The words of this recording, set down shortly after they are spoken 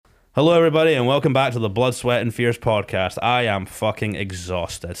Hello, everybody, and welcome back to the Blood, Sweat, and Fears podcast. I am fucking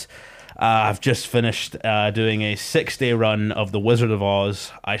exhausted. I've just finished doing a 6-day run of The Wizard of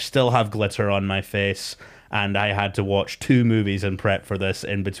Oz. I still have glitter on my face, and I had to watch 2 movies in prep for this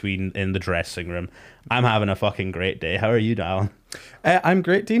in between in the dressing room. I'm having a fucking great day. How are you, Alan? I'm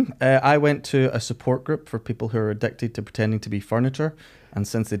great, Dean. I went to a support group for people who are addicted to pretending to be furniture, and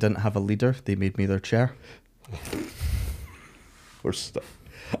since they didn't have a leader, they made me their chair.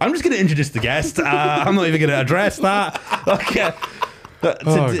 I'm just going to introduce the guest. I'm not even going to address that. Okay.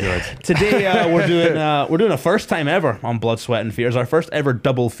 Today we're doing a first time ever on Blood, Sweat, and Fears. Our first ever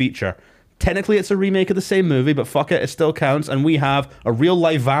double feature. Technically, it's a remake of the same movie, but fuck it still counts. And we have a real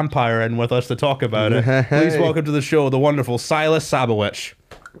life vampire in with us to talk about it. Please welcome to the show the wonderful Sylas Szabolcs.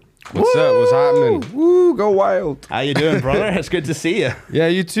 What's up? What's happening? Woo, go wild. How you doing, brother? It's good to see you. Yeah,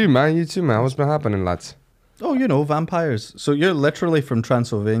 you too, man. What's been happening, lads? Oh, you know, vampires. So you're literally from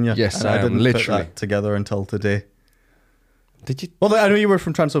Transylvania. Yes, and I didn't am literally put that together until today. Did you? Well, I know you were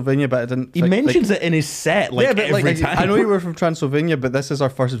from Transylvania, but I didn't. He mentions it in his set every time. I know you were from Transylvania, but this is our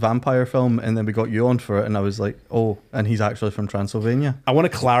first vampire film, and then we got you on for it, and I was like, oh, and he's actually from Transylvania. I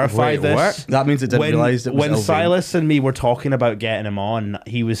want to clarify this. What? That means it didn't realize it was when Sylas and me were talking about getting him on,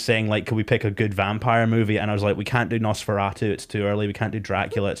 he was saying like, could we pick a good vampire movie? And I was like, we can't do Nosferatu, it's too early. We can't do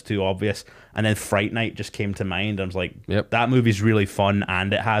Dracula, it's too obvious. And then Fright Night just came to mind. I was like, yep, that movie's really fun,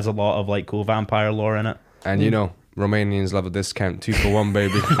 and it has a lot of like cool vampire lore in it. And you know, Romanians love a discount. 2 for 1,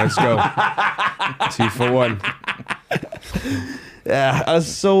 baby. Let's go. 2 for 1. Yeah.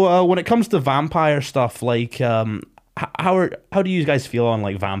 So when it comes to vampire stuff, like, how do you guys feel on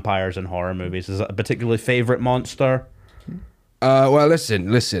like vampires in horror movies? Is that a particularly favorite monster? Well,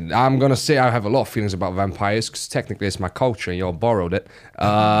 listen. I'm gonna say I have a lot of feelings about vampires because technically it's my culture and y'all borrowed it.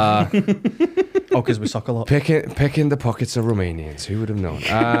 Oh, because we suck a lot. Picking the pockets of Romanians. Who would have known?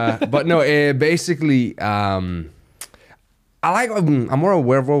 But no, basically, I'm more a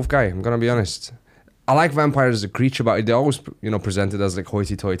werewolf guy. I'm gonna be honest. I like vampires as a creature, but they're always, presented as like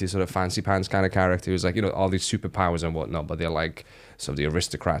hoity-toity, sort of fancy pants kind of character who's like, all these superpowers and whatnot, but they're like sort of the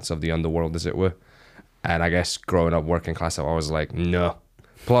aristocrats of the underworld, as it were. And I guess growing up working class, I was like, no.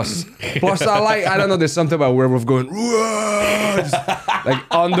 Plus, I don't know, there's something about werewolf going, just, like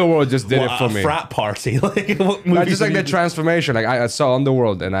Underworld just did it for me. A frat party, like I just like the transformation. Like I saw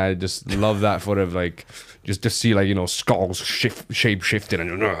Underworld, and I just love that sort of like just to see like skulls shape shifting.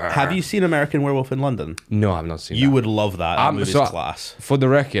 And have you seen American Werewolf in London? No, I've not seen. You that. would love that. That movie's class. For the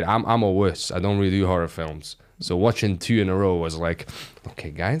record, I'm a wuss. I don't really do horror films. So watching 2 in a row was like,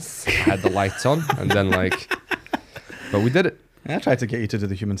 okay, guys, I had the lights on, and then but we did it. I tried to get you to do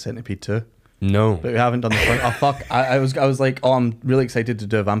the Human Centipede too. No, but we haven't done the first. Oh fuck! I was like, oh, I'm really excited to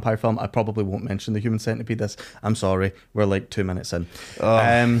do a vampire film. I probably won't mention the Human Centipede. I'm sorry. We're like 2 minutes in.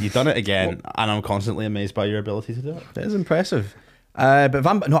 You've done it again, and I'm constantly amazed by your ability to do it. It is impressive. But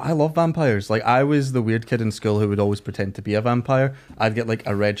I love vampires. Like, I was the weird kid in school who would always pretend to be a vampire. I'd get like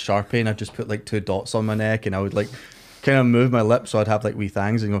a red Sharpie and I'd just put like 2 dots on my neck, and I would like kind of move my lips so I'd have like wee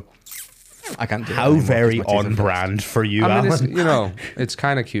things and go. I can't do it. How very on brand for you, I mean, Alan. It's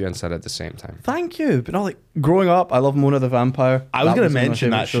kind of cute and sad at the same time. Thank you. But no, like growing up, I love Mona the Vampire. I was going to mention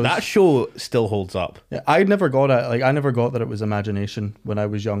that show still holds up. Yeah, I never got it. Like, I never got that it was imagination when I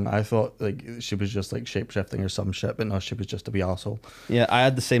was young. I thought like she was just like shape-shifting or some shit, but no, she was just a wee asshole. Yeah, I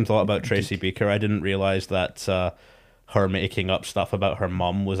had the same thought about Tracy Beaker. I didn't realize that her making up stuff about her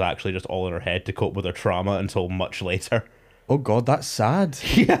mum was actually just all in her head to cope with her trauma until much later. Oh God, that's sad.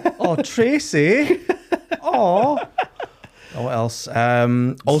 Yeah. Oh, Tracy. Oh. What else?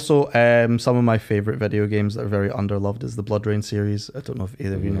 Also, some of my favorite video games that are very underloved is the Blood Rain series. I don't know if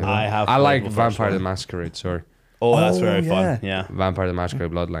either of you know that. I like Vampire the Masquerade. Sorry. Oh, that's very fun. Yeah. Vampire the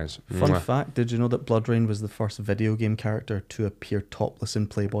Masquerade Bloodlines. Fun fact: did you know that Blood Rain was the first video game character to appear topless in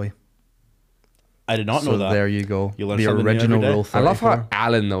Playboy? I did not know that. There you go. You learn the something original new every day. Rule 34. I love how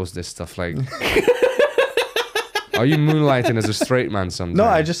Alan knows this stuff. Like. Are you moonlighting as a straight man sometimes? No,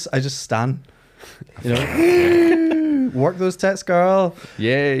 I just stan. Work those tits, girl.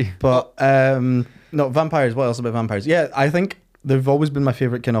 Yay. But no, vampires. What else about vampires? Yeah, I think they've always been my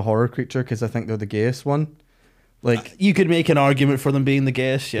favorite kind of horror creature because I think they're the gayest one. Like, you could make an argument for them being the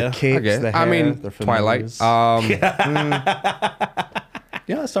gayest, yeah. The capes, the hair, their Twilight. Yeah,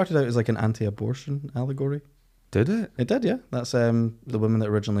 it started out as like an anti-abortion allegory. Did it? It did, yeah. That's the woman that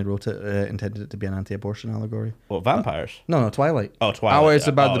originally wrote it intended it to be an anti-abortion allegory. What, vampires? No, Twilight. Oh, Twilight. Oh, it's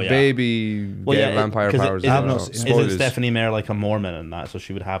about the baby vampire powers. Isn't Stephanie Meyer like a Mormon in that, so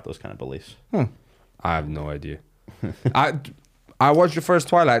she would have those kind of beliefs? I have no idea. I watched the first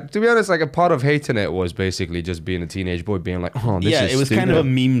Twilight. To be honest, like a part of hating it was basically just being a teenage boy, being like, "Oh, this is it was stupid." kind of a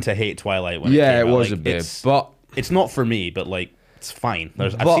meme to hate Twilight when Yeah, it came it out. was Like, a bit, but it's not for me. But like, it's fine.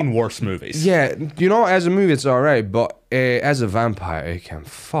 I've But- seen worse movies. yeah, you know, as a movie, it's alright, but as a vampire, it can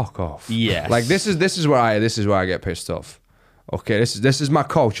fuck off. Yes. like this is where I get pissed off. Okay, this is my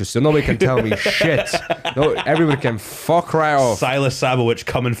culture, so nobody can tell me shit. No, everybody can fuck right off. Silas Szabolcs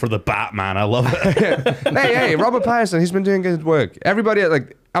coming for the Batman. I love it. hey, Robert Pattinson, he's been doing good work. Everybody,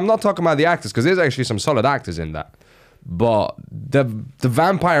 like, I'm not talking about the actors, because there's actually some solid actors in that. But the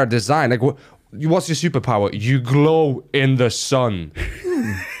vampire design, like, what's your superpower? You glow in the sun.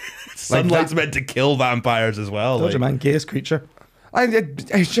 Sunlight's meant to kill vampires as well. Told you, like- man, gayest creature.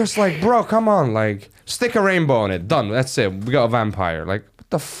 It's just like, bro, come on, like, stick a rainbow on it. Done. That's it. We got a vampire. Like, what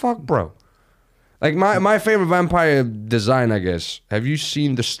the fuck, bro? Like, my favorite vampire design, I guess. Have you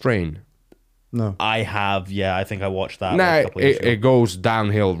seen The Strain? No. I have, yeah. I think I watched that. Nah, a couple of years ago. it goes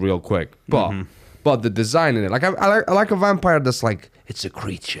downhill real quick. But the design in it, like I like a vampire that's like, it's a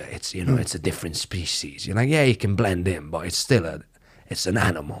creature. It's it's a different species. You're like, yeah, you can blend in, but it's still it's an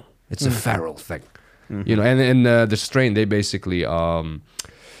animal. It's a feral thing. You know, and in The Strain, they basically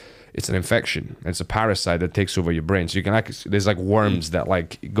it's an infection. It's a parasite that takes over your brain. So you can there's like worms that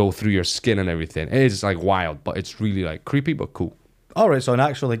like go through your skin and everything. And it's like wild, but it's really like creepy but cool. All right, so an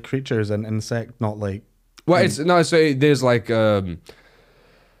actual like creature is an insect, not like. Well, it's no. So there's like there's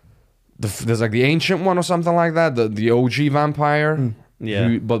like the ancient one or something like that. The OG vampire.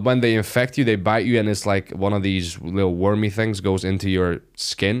 Yeah. But when they infect you, they bite you, and it's like one of these little wormy things goes into your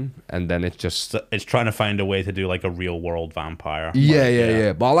skin, and then it just. So it's trying to find a way to do like a real world vampire. Yeah, Like,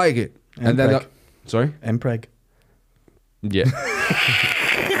 yeah. But I like it. And then Impreg. sorry. Impreg. Yeah.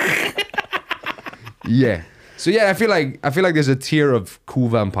 Yeah. So yeah, I feel like there's a tier of cool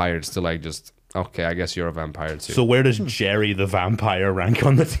vampires to like just okay, I guess you're a vampire too. So where does Jerry the vampire rank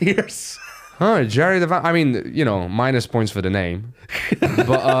on the tiers? Huh, Jerry the I mean, you know, minus points for the name.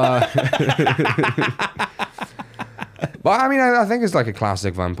 But but I mean I think it's like a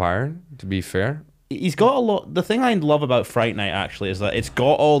classic vampire, to be fair. He's got a lot. The thing I love about Fright Night actually is that it's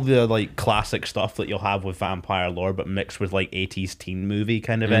got all the like classic stuff that you'll have with vampire lore, but mixed with like 80s teen movie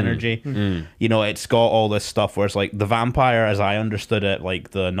kind of energy. You know, it's got all this stuff where it's like the vampire, as I understood it,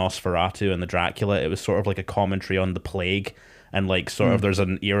 like the Nosferatu and the Dracula, it was sort of like a commentary on the plague, and like sort of there's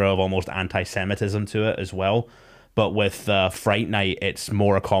an era of almost anti-Semitism to it as well. But with Fright Night, it's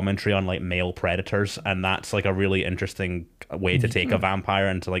more a commentary on like male predators, and that's like a really interesting way to take a vampire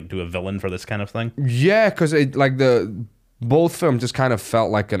and to like do a villain for this kind of thing. Yeah, because like both films just kind of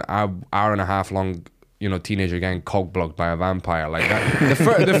felt like an hour and a half long, you know, teenager getting cock-blocked by a vampire. Like that.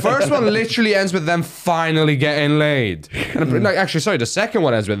 The first one literally ends with them finally getting laid. And like, actually, sorry, the second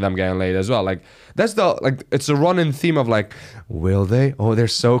one ends with them getting laid as well. Like that's it's a running theme of like, will they? Oh, they're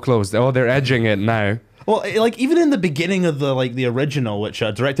so close. Oh, they're edging it now. Well, like even in the beginning of the original, which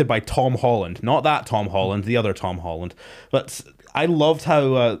directed by Tom Holland, not that Tom Holland, the other Tom Holland, but I loved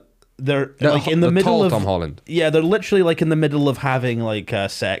how they're like in the middle tall of Tom Holland. Yeah, they're literally like in the middle of having like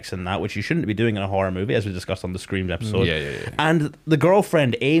sex and that, which you shouldn't be doing in a horror movie, as we discussed on the Scream episode. Yeah. And the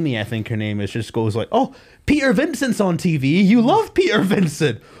girlfriend Amy, I think her name is, just goes like, "Oh, Peter Vincent's on TV. You love Peter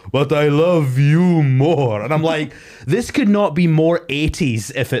Vincent, but I love you more." And I'm like, this could not be more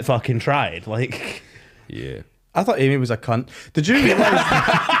 80s if it fucking tried. Like. Yeah. I thought Amy was a cunt. Did you realize?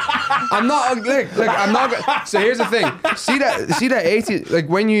 I'm not I'm not. So here's the thing. See that 80, like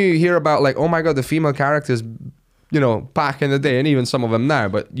when you hear about like, oh my god, the female characters, you know, back in the day, and even some of them now,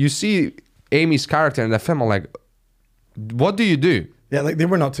 but you see Amy's character in the film, I'm like, what do you do? Yeah, like they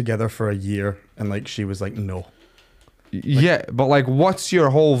were not together for a year, and like she was like, no. Yeah, but like, what's your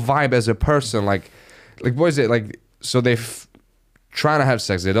whole vibe as a person? Like what is it like? So they've trying to have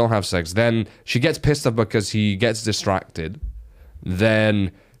sex, they don't have sex. Then she gets pissed off because he gets distracted.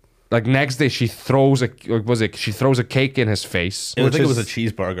 Then, like next day, she throws she throws a cake in his face. I think it was a is-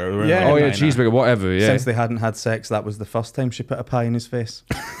 cheeseburger. We were in Yeah. like Oh yeah, diner. cheeseburger, whatever. Yeah. Since they hadn't had sex, that was the first time she put a pie in his face.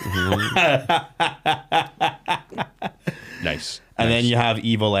 Nice. And then you have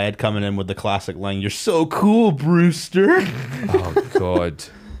Evil Ed coming in with the classic line, "You're so cool, Brewster." Oh god.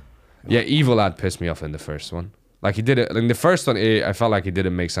 Yeah, Evil Lad pissed me off in the first one. Like he did it in the first one. I felt like he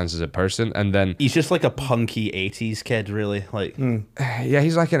didn't make sense as a person, and then He's just like a punky 80s kid, really. Like, yeah,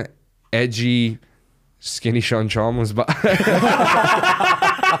 he's like an edgy, skinny Sean Chalmers, but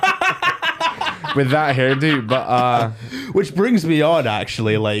with that hairdo. But which brings me on,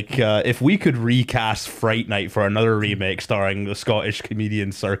 actually. Like, if we could recast Fright Night for another remake starring the Scottish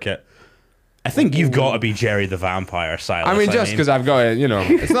comedian circuit, I think you've got to be Jerry the Vampire, Sylas. I mean, just because I've got it,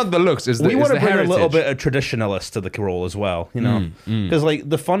 it's not the looks. It's the, we want to bring heritage. a little bit of traditionalist to the role as well, because like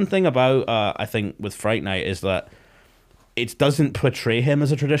the fun thing about I think with Fright Night is that it doesn't portray him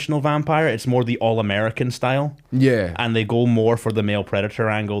as a traditional vampire. It's more the all-American style. Yeah. And they go more for the male predator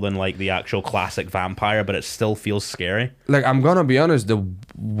angle than like the actual classic vampire, but it still feels scary. Like, I'm gonna be honest, the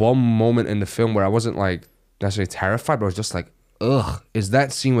one moment in the film where I wasn't like necessarily terrified, but I was just like, ugh, is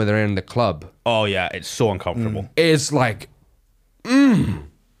that scene where they're in the club. Oh yeah, it's so uncomfortable. It's like,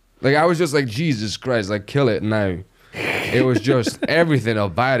 like I was just like, Jesus Christ, like kill it now. It was just everything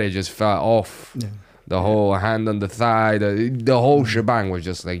about it just felt off. Yeah. The whole hand on the thigh, the whole shebang was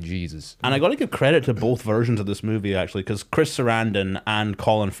just like Jesus. And I got to give credit to both versions of this movie actually, because Chris Sarandon and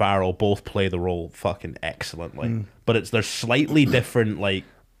Colin Farrell both play the role fucking excellently. But they're slightly different, like.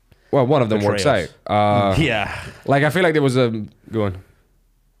 Well, one of them works out. Yeah. Like I feel like there was a going.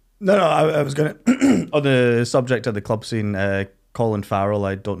 No, I was gonna on the subject of the club scene. Colin Farrell,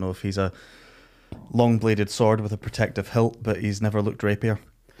 I don't know if he's a long-bladed sword with a protective hilt, but he's never looked rapier.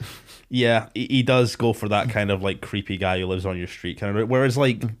 Yeah, he does go for that kind of like creepy guy who lives on your street kind of. Whereas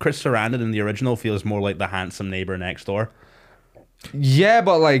like Chris Sarandon in the original feels more like the handsome neighbor next door. Yeah,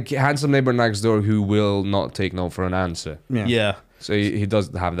 but like handsome neighbor next door who will not take no for an answer. Yeah. So he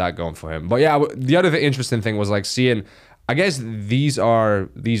does have that going for him. But yeah, the other interesting thing was like seeing. I guess these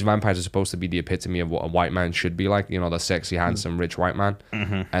vampires are supposed to be the epitome of what a white man should be like. The sexy, handsome, rich white man.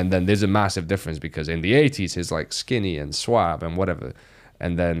 And then there's a massive difference because in the 80s he's like skinny and suave and whatever.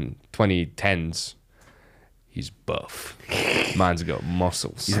 And then 2010s, he's buff. Man's got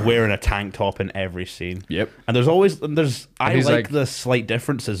muscles. He's wearing a tank top in every scene. Yep. And I like the slight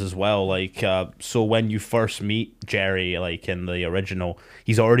differences as well. Like, so when you first meet Jerry, like in the original,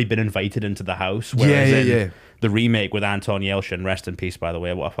 he's already been invited into the house. Whereas in the remake with Anton Yelchin, rest in peace, by the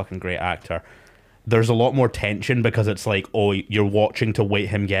way, what a fucking great actor. There's a lot more tension because it's like, oh, you're watching to wait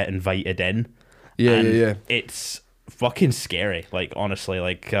him get invited in. Yeah. It's fucking scary, like honestly,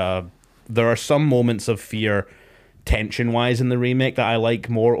 like there are some moments of fear tension wise in the remake that I like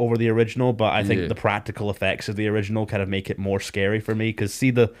more over the original, but I think the practical effects of the original kind of make it more scary for me, because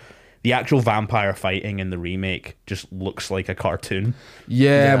see the actual vampire fighting in the remake just looks like a cartoon.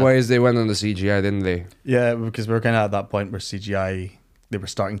 Whereas they went on the CGI, didn't they? Yeah, because we were kind of at that point where CGI, they were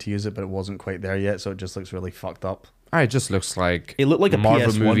starting to use it, but it wasn't quite there yet, so it just looks really fucked up. It just looks like it looked like a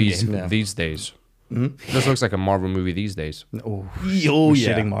Marvel PS1 movies game. these days. This looks like a Marvel movie these days. Oh, we're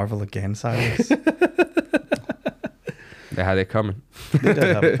shitting Marvel again, Sylas. They had it coming. They did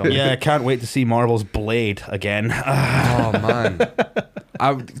have it coming. Yeah, I can't wait to see Marvel's Blade again. Oh man,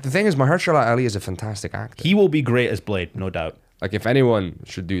 the thing is, Mahershala Ali is a fantastic actor. He will be great as Blade, no doubt. Like if anyone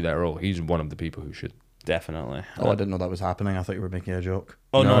should do that role, he's one of the people who should. Definitely. Oh, I didn't know that was happening. I thought you were making a joke.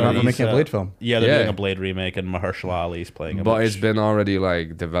 Oh no, they're making a Blade film. Yeah, they're doing a Blade remake, and Mahershala Ali's playing him. But it's been already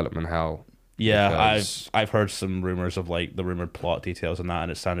like development hell. Yeah, I've heard some rumors of like the rumored plot details and that,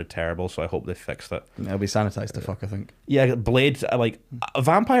 and it sounded terrible. So I hope they fixed it. It'll be sanitized to fuck, I think. Yeah, Blade, like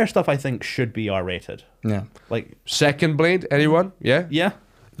vampire stuff, I think should be R-rated. Yeah, like second Blade, anyone? Yeah, yeah.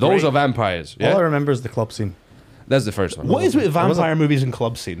 Those are vampires. Yeah? All I remember is the club scene. That's the first one. What is with vampire movies and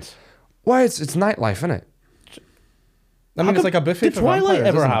club scenes? Why it's nightlife, isn't it? I mean, it's like a buffet. Did for Twilight vampires,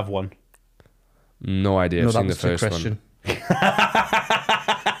 ever isn't it? have one? No idea. I've seen the first Christian. one.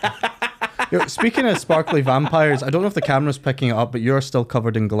 Yo, speaking of sparkly vampires, I don't know if the camera's picking it up, but you're still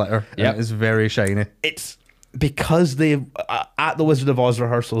covered in glitter. Yeah, it is very shiny. It's because they at the Wizard of Oz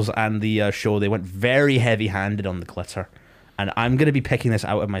rehearsals and the show, they went very heavy-handed on the glitter, and I'm gonna be picking this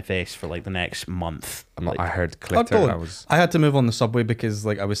out of my face for like the next month. I heard glitter. I had to move on the subway because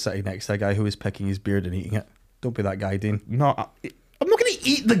like I was sitting next to a guy who was picking his beard and eating it. Don't be that guy, Dean. No, I'm not gonna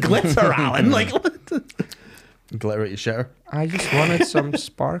eat the glitter, Alan. Like. What? Glitter at your shitter. I just wanted some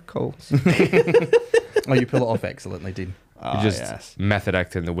sparkles. Oh, you pull it off excellently, Dean. You just method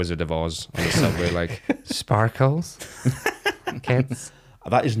acting the Wizard of Oz on the subway, like sparkles. Kids.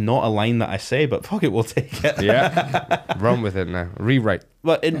 That is not a line that I say, but fuck it, we'll take it. Yeah, run with it now. Rewrite.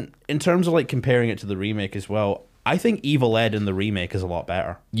 But in terms of like comparing it to the remake as well, I think Evil Ed in the remake is a lot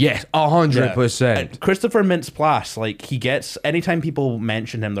better. Yes, 100%. Christopher Mintz-Plasse, like he gets, anytime people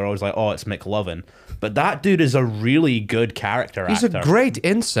mention him, they're always like, oh, it's McLovin. But that dude is a really good character actor. He's a great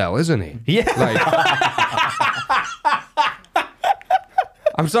incel, isn't he? Yeah. Like,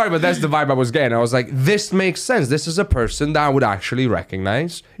 I'm sorry, but that's the vibe I was getting. I was like, this makes sense. This is a person that I would actually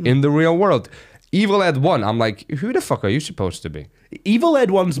recognize in the real world. Evil Ed 1, I'm like, who the fuck are you supposed to be? Evil Ed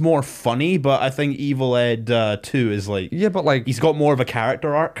 1's more funny, but I think Evil Ed 2 is like... Yeah, but like... He's got more of a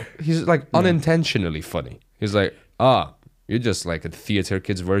character arc. He's like unintentionally funny. He's like, You're just like a theater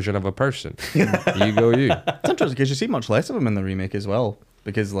kid's version of a person. You go, you. It's interesting because you see much less of him in the remake as well.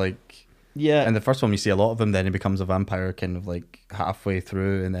 Because like, Yeah. in the first one you see a lot of him, then he becomes a vampire kind of like halfway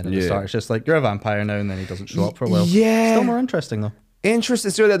through, and then at the Yeah. start it's just like you're a vampire now, and then he doesn't show up for a while. Yeah. Still more interesting though.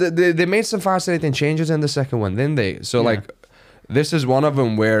 Interesting. So they made some fascinating changes in the second one, didn't they? So like, this is one of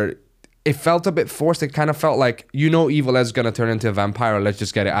them where it felt a bit forced. It kind of felt like, Evil is gonna turn into a vampire. Let's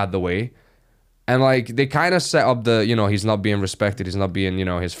just get it out of the way. And like they kind of set up the, he's not being respected. He's not being,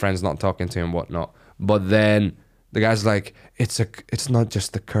 his friends not talking to him, whatnot. But then the guy's like, it's not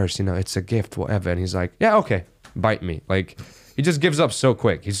just the curse, it's a gift, whatever. And he's like, yeah, okay, bite me. Like, he just gives up so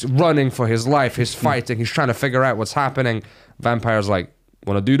quick. He's running for his life. He's fighting. He's trying to figure out what's happening. Vampire's like,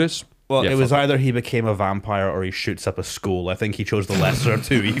 want to do this? Well, Yeah, it was fuck either he became a vampire or he shoots up a school. I think he chose the lesser of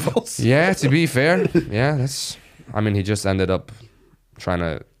two evils. Yeah, to be fair. Yeah, he just ended up trying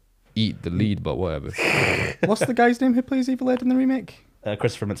to eat the lead, but whatever. What's the guy's name who plays Evil Ed in the remake?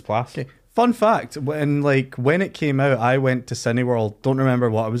 Christopher Mintz-Plasse. Okay. Fun fact, when it came out, I went to Cineworld. Don't remember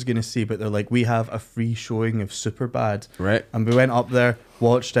what I was going to see, but they're like, we have a free showing of Superbad. Right. And we went up there,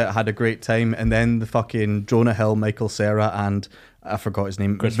 watched it, had a great time, and then the fucking Jonah Hill, Michael Cera, and I forgot his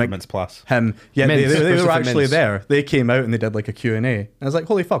name. Christopher Mintz-Plasse. Him. Yeah, Mintz. they were Christopher actually Mintz. there. They came out and they did like a Q&A. And I was like,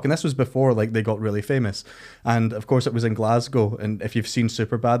 holy fuck. And this was before like they got really famous. And of course it was in Glasgow. And if you've seen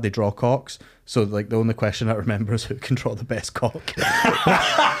Superbad, they draw cocks. So like the only question I remember is who can draw the best cock.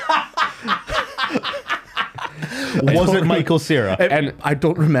 Was it Michael Cera? And I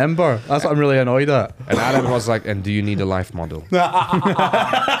don't remember. That's what I'm really annoyed at. and Alan was like, and do you need a life model?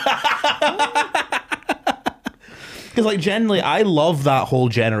 Because like generally, I love that whole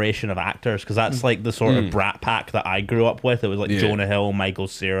generation of actors because that's like the sort of brat pack that I grew up with. It was like Jonah Hill, Michael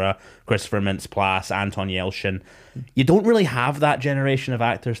Cera, Christopher Mintz-Plasse, Anton Yelchin. You don't really have that generation of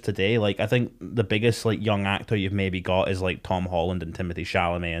actors today. Like I think the biggest like young actor you've maybe got is like Tom Holland and Timothée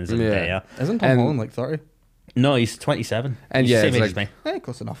Chalamet and Zendaya. Yeah. Isn't Tom Holland like 30? No, he's 27. And He's yeah, the it's same age as like- me.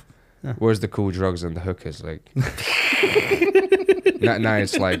 Close enough. Where's the cool drugs and the hookers? Like, now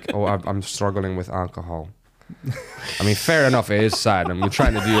it's like, oh, I'm struggling with alcohol. I mean, fair enough. It is sad. I'm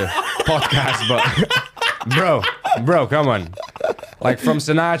trying to do a podcast, but bro, come on. Like from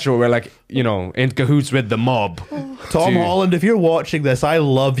Sinatra, we're like, in cahoots with the mob. Tom Dude. Holland, if you're watching this, I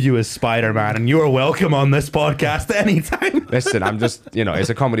love you as Spider-Man, and you are welcome on this podcast anytime. Listen, I'm just, it's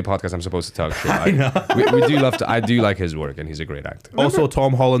a comedy podcast. I'm supposed to talk shit. We do love to. I do like his work, and he's a great actor. Also,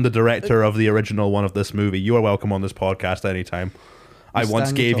 Tom Holland, the director of the original one of this movie, you are welcome on this podcast anytime. I once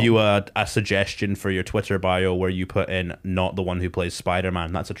Stand gave tall. you a suggestion for your Twitter bio where you put in not the one who plays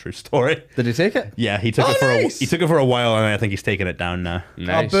Spider-Man. That's a true story. Did he take it? Yeah, he took it for he took it for a while, and I think he's taken it down now.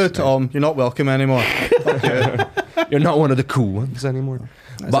 Nice. Boo, Tom. You're not welcome anymore. You're not one of the cool ones anymore.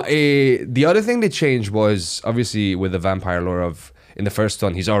 But the other thing they changed was obviously with the vampire lore of in the first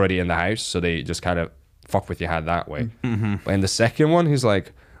one he's already in the house, so they just kind of fuck with your head that way. Mm-hmm. But in the second one he's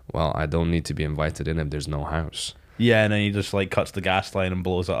like, well, I don't need to be invited in if there's no house. Yeah, and then he just like cuts the gas line and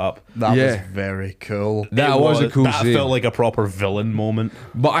blows it up. That was Yeah. very cool. That was a cool That scene. felt like a proper villain moment.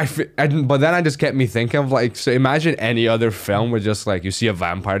 But but then I just kept me thinking of like, so imagine any other film where just like you see a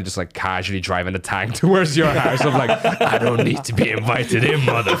vampire just like casually driving a tank towards your house. I'm like, I don't need to be invited in,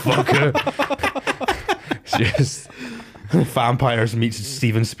 motherfucker. Just Vampires meets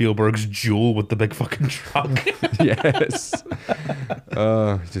Steven Spielberg's Jewel with the big fucking truck. yes.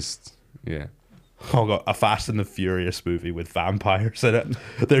 Yeah. Oh god, a Fast and the Furious movie with vampires in it.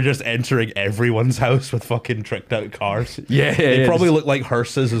 They're just entering everyone's house with fucking tricked out cars. Yeah, They probably look like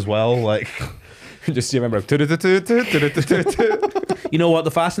hearses as well. Like, just see a member of you know what?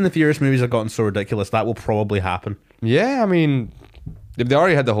 The Fast and the Furious movies have gotten so ridiculous that will probably happen. Yeah, I mean, if they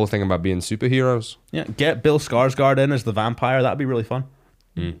already had the whole thing about being superheroes. Yeah, get Bill Skarsgård in as the vampire. That'd be really fun.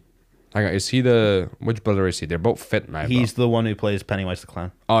 Hang on, is he which brother is he? They're both fit now. He's the one who plays Pennywise the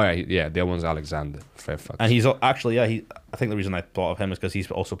Clown. Oh yeah, the other one's Alexander. Fair fuck. And he's actually, I think the reason I thought of him is because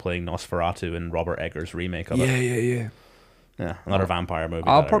he's also playing Nosferatu in Robert Eggers' remake of it. yeah. Yeah, another vampire movie.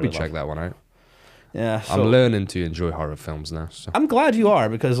 I'll that I probably really check love. that one out. Yeah, so I'm learning to enjoy horror films now. So. I'm glad you are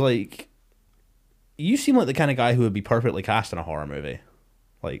because, like, you seem like the kind of guy who would be perfectly cast in a horror movie.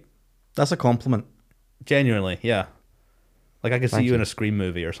 Like, That's a compliment. genuinely, yeah. Like, I could see Thank you you. in a Scream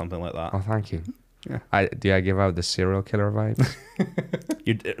movie or something like that. Oh, thank you. Yeah. Do I give out the serial killer vibes?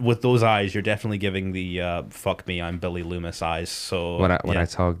 With those eyes, you're definitely giving the "fuck me, I'm Billy Loomis" eyes. So when I yeah.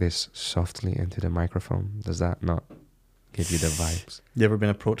 talk this softly into the microphone, does that not give you the vibes? You ever been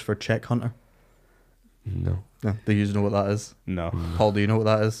approached for Check Hunter? No. No. Do you know what that is? No. Paul, do you know what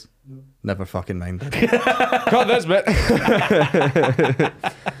that is? Never fucking mind. Cut this bit.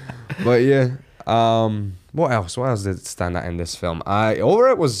 But yeah, What else? What else did stand out in this film?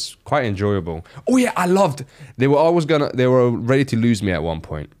 Overall, it was quite enjoyable. Oh yeah, I loved. They were ready to lose me at one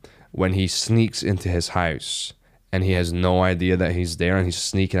point when he sneaks into his house and he has no idea that he's there and he's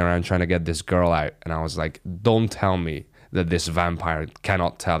sneaking around trying to get this girl out. And I was like, don't tell me that this vampire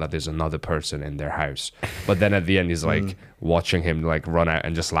cannot tell that there's another person in their house. But then at the end, he's like watching him like run out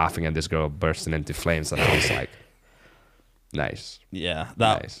and just laughing at this girl bursting into flames. And I was like, nice. Yeah,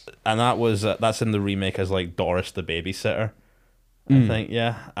 Nice. And that was that's in the remake as like Doris the babysitter, I think.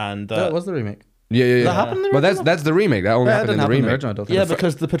 Yeah, and That was the remake. Yeah. That happened in the But original? that's the remake. That only Yeah, it happened in didn't the happen in the remake. original, I don't think. yeah,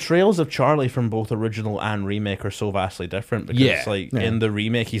 because the portrayals of Charlie from both original and remake are so vastly different. Because Yeah. like Yeah. in the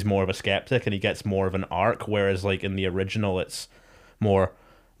remake, he's more of a skeptic and he gets more of an arc, whereas like in the original, it's more,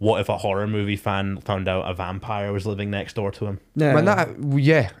 what if a horror movie fan found out a vampire was living next door to him? Yeah. But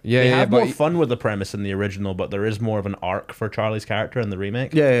They have more but fun with the premise in the original, but there is more of an arc for Charlie's character in the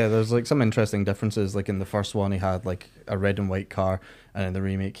remake. Yeah, there's like some interesting differences. Like in the first one, he had like a red and white car, and in the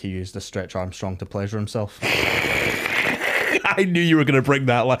remake, he used a Stretch Armstrong to pleasure himself. I knew you were going to bring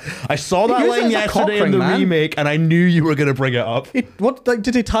that line. I saw that used it line as a yesterday cock in the ring, man. remake, and I knew you were going to bring it up. What? Like,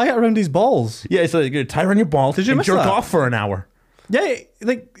 did he tie it around his balls? Yeah, it's like, tie around your balls Did you and miss jerk that? off for an hour. Yeah,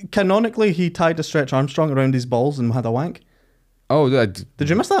 like canonically, he tied a Stretch Armstrong around his balls and had a wank. oh, Did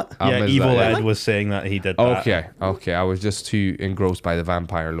you miss that? I Yeah, missed Evil that, yeah. Ed was saying that he did that. Okay. I was just too engrossed by the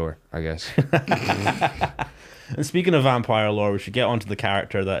vampire lore, I guess. And speaking of vampire lore, we should get onto the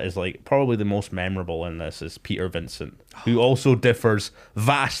character that is like probably the most memorable in this is Peter Vincent, who also differs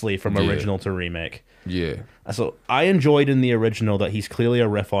vastly from Yeah. original to remake. Yeah. So I enjoyed in the original that he's clearly a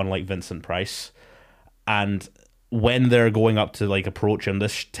riff on like Vincent Price, and when they're going up to like approach him,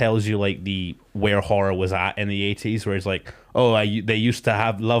 this tells you like the where horror was at in the 80s, where he's like, oh, they used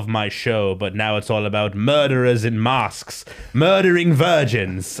to love my show, but now it's all about murderers in masks, murdering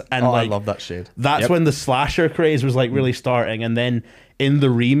virgins, and Oh, like I love that shade. that's when the slasher craze was like really starting. And then in the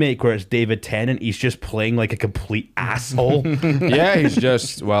remake where it's David Tennant, he's just playing like a complete asshole. Yeah, he's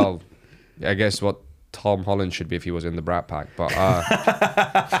just, well, I guess what Tom Holland should be if he was in the Brat Pack. But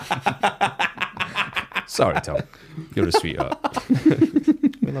sorry, Tom. You're a sweetheart.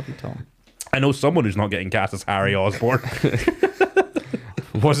 We love you, Tom. I know someone who's not getting cast as Harry Osborn.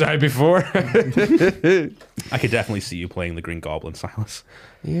 Was I before? I could definitely see you playing the Green Goblin, Silas.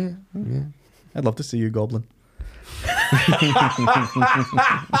 Yeah. I'd love to see you, Goblin.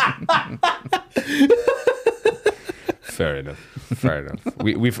 Fair enough.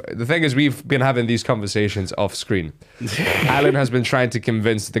 The thing is, we've been having these conversations off screen. Alan has been trying to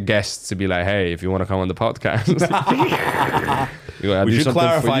convince the guests to be like, hey, if you want to come on the podcast, We should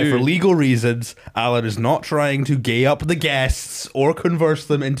clarify for legal reasons, Alan is not trying to gay up the guests or converse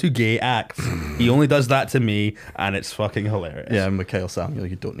them into gay acts. He only does that to me, and it's fucking hilarious. Yeah, Mikhail Samuel,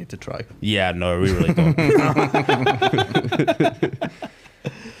 you don't need to try. Yeah, no, we really don't.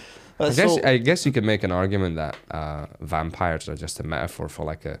 I guess you could make an argument that vampires are just a metaphor for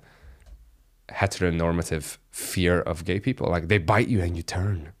like a heteronormative fear of gay people. Like they bite you and you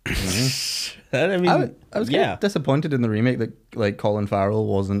turn. I mean, I was kind of disappointed in the remake that like Colin Farrell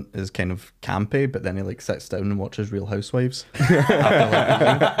wasn't as kind of campy, but then he like sits down and watches Real Housewives.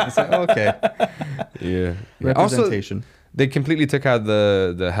 It's like, okay, Yeah. representation. Also, they completely took out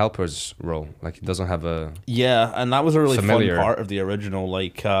the helper's role. Like he doesn't have a. Yeah, and that was a really Familiar. fun part of the original.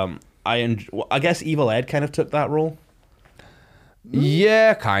 Like, I guess Evil Ed kind of took that role.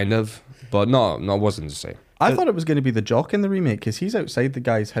 Yeah, kind of, but no, wasn't the same. I thought it was going to be the jock in the remake because he's outside the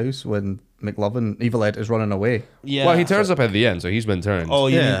guy's house when McLovin, Evil Ed, is running away. Yeah. Well, he turns up at the end, so he's been turned. Oh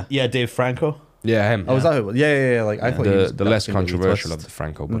Yeah. yeah, Dave Franco. yeah, him. Oh, was that who it was? Yeah. Like I thought he was the less that's gonna be the controversial of twist. the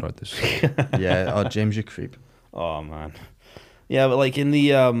Franco brothers. Yeah. Oh, James, you creep. Oh man. Yeah, but like in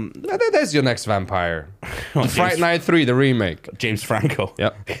the There's your next vampire. Oh, Fright Night 3, the remake. James Franco.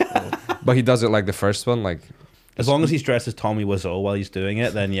 Yep. But he does it like the first one, like. As long as he's dressed as Tommy Wiseau while he's doing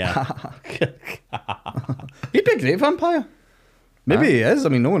it, then yeah. He'd be a great vampire. Maybe he is. I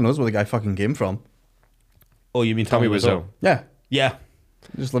mean, no one knows where the guy fucking came from. Oh, you mean Tommy Tommy Wiseau? Wiseau. Yeah. Yeah.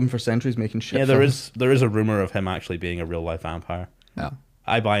 Just living for centuries making shit. Yeah, there films. is a rumor of him actually being a real life vampire. Yeah.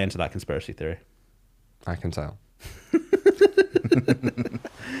 I buy into that conspiracy theory. I can tell.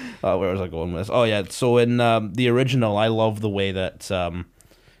 Where was I going with this? Oh yeah, so in the original, I love the way that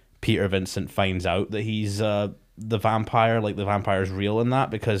Peter Vincent finds out that he's the vampire, like the vampire's real in that,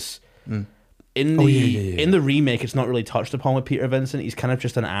 because in the remake, it's not really touched upon with Peter Vincent. He's kind of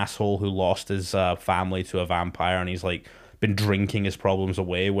just an asshole who lost his family to a vampire, and he's like been drinking his problems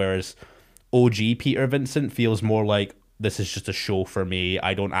away. Whereas OG Peter Vincent feels more like, this is just a show for me.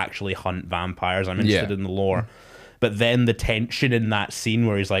 I don't actually hunt vampires. I'm interested in the lore. But then the tension in that scene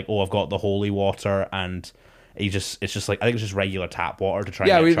where he's like, oh, I've got the holy water and it's just like, I think it's just regular tap water to try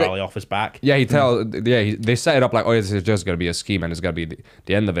Yeah, and get Charlie off his back. Yeah, they set it up like, oh, this is just gonna be a scheme and it's gonna be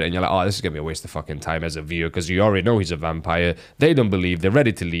the end of it, and you're like, oh, this is gonna be a waste of fucking time as a viewer because you already know he's a vampire. They don't believe, they're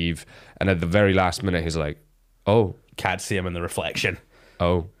ready to leave, and at the very last minute, he's like, oh, Can't see him in the reflection,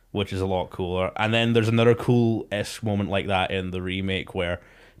 oh, which is a lot cooler. And then there's another cool-esque moment like that in the remake where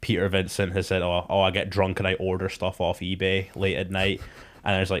Peter Vincent has said, oh, I get drunk and I order stuff off eBay late at night.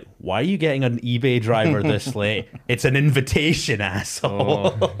 And I was like, why are you getting an eBay driver this late? It's an invitation,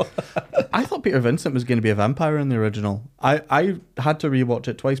 asshole. Oh. I thought Peter Vincent was going to be a vampire in the original. I had to rewatch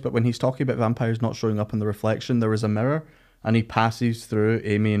it twice, but when he's talking about vampires not showing up in the reflection, there was a mirror, and he passes through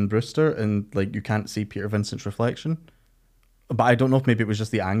Amy and Brewster, and like you can't see Peter Vincent's reflection. But I don't know if maybe it was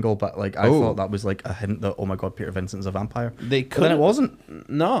just the angle, but like I thought that was like a hint that, oh my god, Peter Vincent's a vampire. They could. Then it wasn't.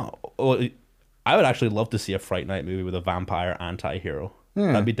 No. Well, I would actually love to see a Fright Night movie with a vampire anti-hero.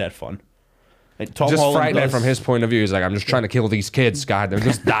 Yeah. That'd be dead fun. Like, Tom just Holland Fright Night does- from his point of view. He's like, I'm just trying to kill these kids, God, they'll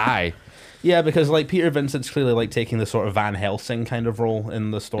just die. Yeah, because like Peter Vincent's clearly like taking the sort of Van Helsing kind of role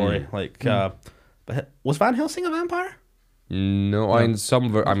in the story. But was Van Helsing a vampire? No, I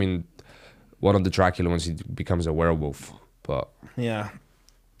mean, one of the Dracula ones, he becomes a werewolf, but Yeah.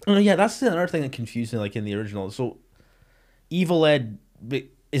 Oh yeah, that's the other thing that confused me. Like in the original, so Evil Ed,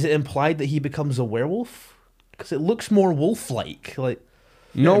 is it implied that he becomes a werewolf? Because it looks more wolf-like. Like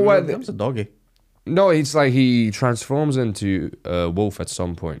no, It what? was a doggy. No, it's like he transforms into a wolf at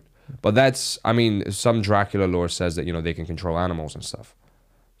some point. But that's, I mean, some Dracula lore says that, you know, they can control animals and stuff.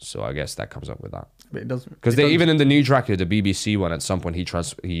 So I guess that comes up with that. But it doesn't. Because they even in the new Dracula, the BBC one, at some point he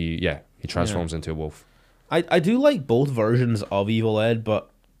transforms into a wolf. I do like both versions of Evil Ed, but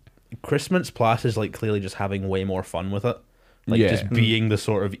Chris Mintz-Plasse is like clearly just having way more fun with it. Like just being the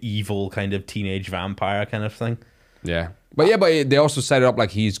sort of evil kind of teenage vampire kind of thing. Yeah. But they also set it up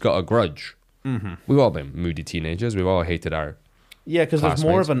like he's got a grudge. Mm-hmm. We've all been moody teenagers. We've all hated our... Yeah, because there's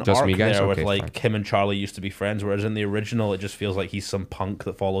more of an Just arc me, guys? there with Okay, like him and Charlie used to be friends, whereas in the original it just feels like he's some punk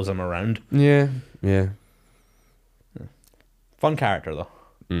that follows him around. Yeah. Fun character though.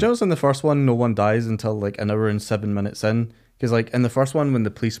 Just in the first one, no one dies until like an hour and 7 minutes in. Because like in the first one, when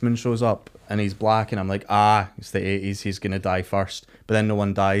the policeman shows up and he's black, and I'm like, it's the 80s, he's gonna die first. But then no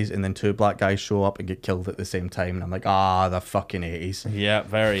one dies, and then two black guys show up and get killed at the same time, and I'm like, the fucking 80s. Yeah,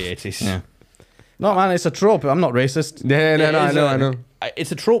 very 80s. Yeah. No man, it's a trope. I'm not racist. Yeah, no, I know.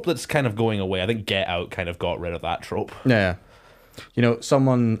 It's a trope that's kind of going away. I think Get Out kind of got rid of that trope. Yeah. You know,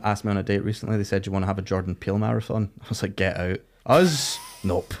 someone asked me on a date recently. They said, "You want to have a Jordan Peele marathon?" I was like, "Get Out." Us?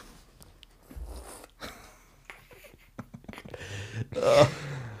 Nope.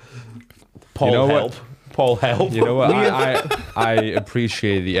 Paul, You know help. what? Paul, help. You know what? I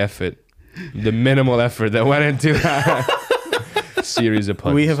appreciate the effort, the minimal effort that went into that series of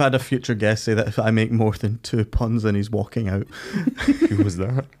puns. We have had a future guest say that if I make more than 2 puns, then he's walking out. Who was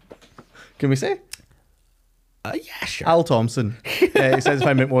that? Can we say? Yeah, sure. Al Thompson. Yeah, he says if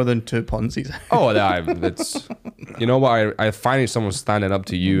I make more than 2 puns, he's out. Oh, that's. You know what? I finally someone standing up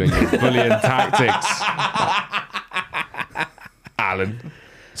to you and your bullying tactics, Alan.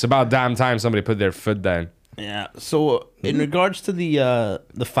 It's about damn time somebody put their foot down. Yeah. So in regards to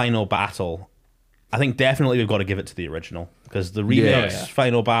the final battle, I think definitely we've got to give it to the original, because the remake's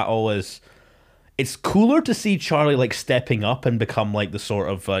final battle it's cooler to see Charlie like stepping up and become like the sort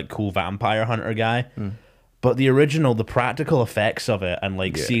of like cool vampire hunter guy. But the original, the practical effects of it, and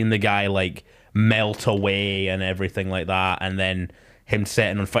like seeing the guy like melt away and everything like that, and then him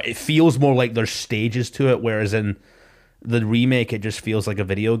setting on fire, it feels more like there's stages to it, whereas in the remake it just feels like a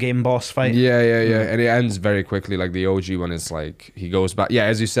video game boss fight. Yeah. And it ends very quickly. Like the OG one is like he goes back. Yeah,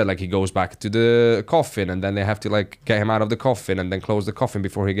 as you said, like he goes back to the coffin, and then they have to like get him out of the coffin, and then close the coffin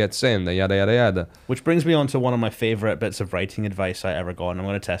before he gets in. The yada yada yada. Which brings me on to one of my favorite bits of writing advice I ever got, and I'm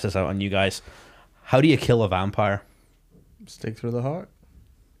going to test this out on you guys. How do you kill a vampire? Stick through the heart.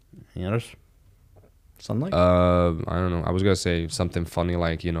 Yours? Sunlight. I don't know. I was gonna say something funny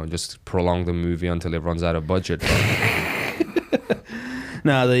like, you know, just prolong the movie until it runs out of budget.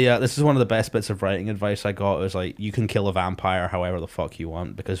 No, this is one of the best bits of writing advice I got. It was like, you can kill a vampire however the fuck you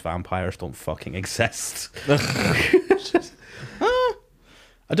want, because vampires don't fucking exist. I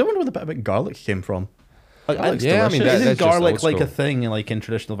don't wonder where the bit about garlic came from. Garlic's yeah, I mean, delicious. Isn't that's just garlic old like a school. thing like in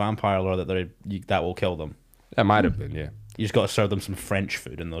traditional vampire lore that will kill them? That might have been, yeah. You just got to serve them some French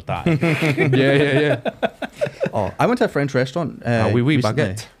food and they'll die. Yeah. Oh, I went to a French restaurant. Oui, recently.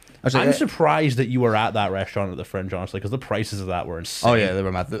 baguette. Actually, I'm surprised that you were at that restaurant at the Fringe, honestly, because the prices of that were insane. Oh yeah, they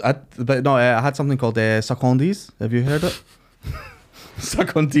were mad. But no, I had something called Sacondis. Have you heard it?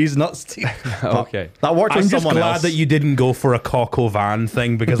 Suck on T's nuts. T. Okay. That worked on I'm just someone glad else. that you didn't go for a cock o' van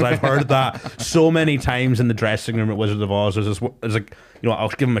thing, because I've heard that so many times in the dressing room at Wizard of Oz. There's like, I'll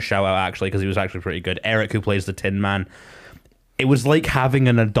give him a shout out actually, because he was actually pretty good. Eric, who plays the Tin Man. It was like having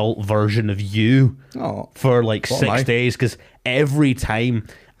an adult version of you for like What am I? 6 days, because every time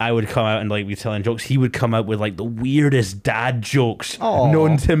I would come out and like be telling jokes, he would come out with like the weirdest dad jokes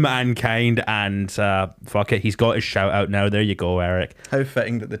known to mankind. And fuck it, he's got his shout out now. There you go, Eric. How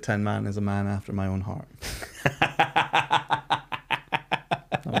fitting that the Tin Man is a man after my own heart.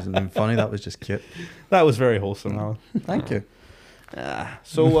 That wasn't even funny. That was just cute. That was very wholesome, Alan. Thank you.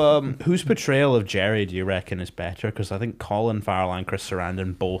 So, whose portrayal of Jerry do you reckon is better? Because I think Colin Farrell and Chris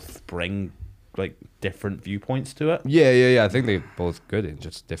Sarandon both bring like different viewpoints to it. Yeah. I think they're both good in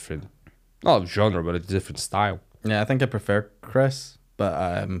just different, not genre, but a different style. Yeah, I think I prefer Chris,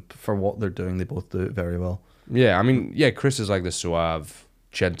 but for what they're doing, they both do it very well. Yeah, I mean, Chris is like the suave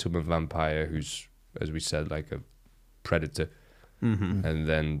gentleman vampire who's, as we said, like a predator. Mm-hmm. And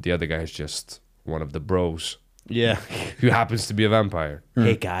then the other guy is just one of the bros Yeah. who happens to be a vampire.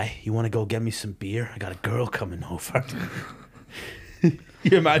 Hey, guy, you want to go get me some beer? I got a girl coming over.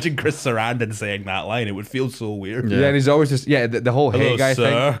 You imagine Chris Sarandon saying that line? It would feel so weird. Yeah, and he's always just, the whole Hello, hey guy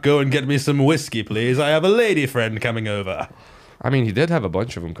sir. thing. Go and get me some whiskey, please. I have a lady friend coming over. I mean, he did have a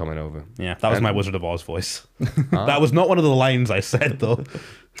bunch of them coming over. Yeah, that was my Wizard of Oz voice. That was not one of the lines I said, though.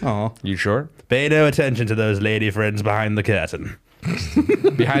 Oh, You sure? Pay no attention to those lady friends behind the curtain.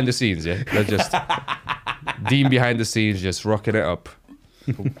 Behind the scenes, yeah? They're just, Dean behind the scenes just rocking it up.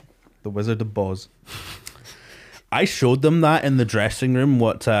 the Wizard of Boz. I showed them that in the dressing room,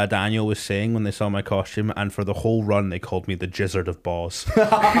 what Daniel was saying when they saw my costume, and for the whole run, they called me the Gizzard of Boz.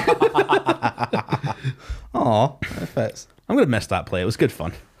 Oh, that fits. I'm going to miss that play. It was good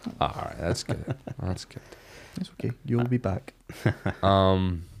fun. All right, that's good. That's good. It's okay. You'll be back.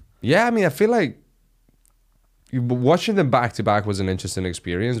 Yeah, I mean, I feel like watching them back to back was an interesting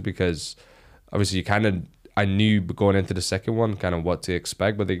experience because obviously I knew going into the second one kind of what to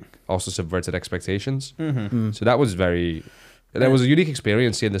expect, but they also subverted expectations. So that was a unique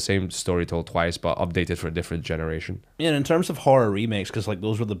experience seeing the same story told twice, but updated for a different generation. Yeah, and in terms of horror remakes, because like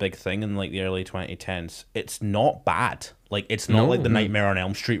those were the big thing in like the early 2010s, it's not bad. Like it's not like the Nightmare on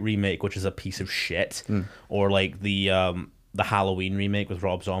Elm Street remake, which is a piece of shit, or like the Halloween remake with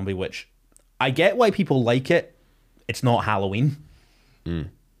Rob Zombie, which I get why people like it. It's not Halloween.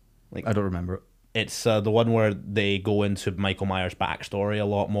 Like I don't remember it. It's the one where they go into Michael Myers' backstory a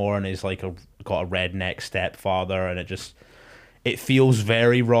lot more, and he's like got a redneck stepfather, and it feels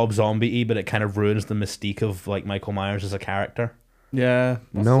very Rob Zombie-y, but it kind of ruins the mystique of like Michael Myers as a character. Yeah.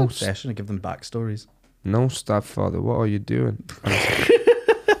 What's No the obsession to give them backstories? No, stepfather, what are you doing?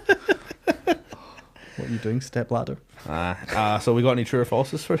 What are you doing, stepladder? So we got any true or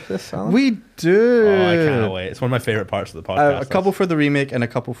falses for this, Alan? We do. Oh, I can't wait. It's one of my favorite parts of the podcast. A couple for the remake and a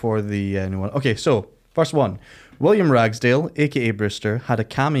couple for the new one. Okay, so first one. William Ragsdale, aka Brewster, had a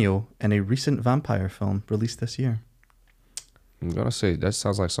cameo in a recent vampire film released this year. I'm gonna say that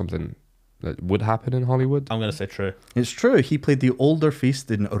sounds like something that would happen in Hollywood. I'm going to say true. It's true. He played the older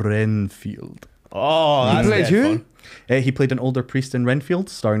priest in Renfield. Oh, that's played dead who? fun. He played an older priest in Renfield,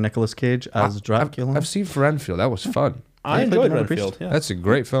 starring Nicolas Cage as Dracula. I've seen Renfield. That was fun. I He played enjoyed another Renfield. priest. Yeah. That's a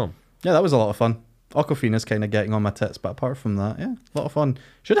great film. Yeah, that was a lot of fun. Awkwafina's kind of getting on my tits, but apart from that, yeah, a lot of fun.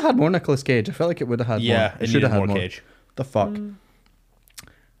 Should have had more Nicolas Cage. I felt like it would have had more. Yeah, It it should have needed had more more. Cage. The fuck?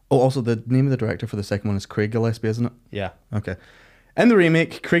 Oh, also, the name of the director for the second one is Craig Gillespie, isn't it? Yeah. Okay. In the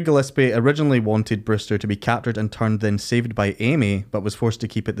remake, Craig Gillespie originally wanted Brewster to be captured and turned, then saved by Amy, but was forced to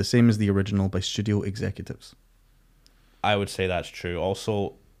keep it the same as the original by studio executives. I would say that's true.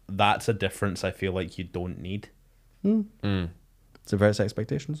 Also, that's a difference I feel like you don't need. Subverts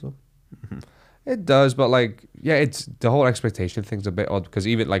expectations, though. It does, but like, yeah, it's the whole expectation thing's a bit odd because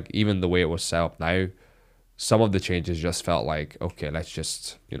even the way it was set up now, some of the changes just felt like, okay, let's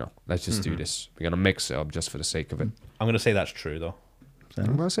just do this. We're gonna mix it up just for the sake of it. I'm going to say that's true, though.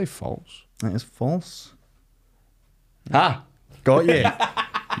 I'm gonna say false. That is false. Ah, got you.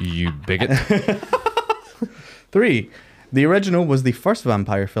 You bigot. 3. The original was the first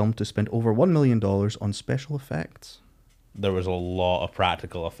vampire film to spend over $1 million on special effects. There was a lot of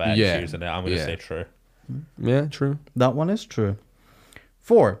practical effects using it. I'm going to say true. Yeah, true. That one is true.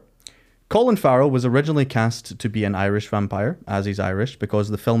 4. Colin Farrell was originally cast to be an Irish vampire, as he's Irish, because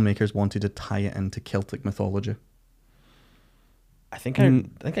the filmmakers wanted to tie it into Celtic mythology. I think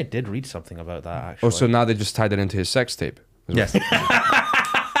I did read something about that, actually. Oh, so now they just tied it into his sex tape. Yes.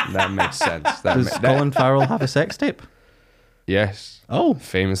 That makes sense. Does Colin Farrell have a sex tape? Yes. Oh,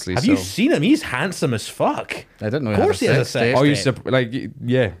 Famously Have so. you seen him? He's handsome as fuck. I didn't know. Of course he has a sex Oh, he's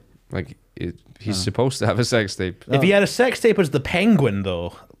supposed to have a sex tape. If he had a sex tape as the Penguin,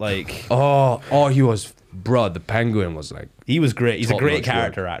 though, like Oh, he was, bro. The Penguin was like, he was great. He's a great Top-notch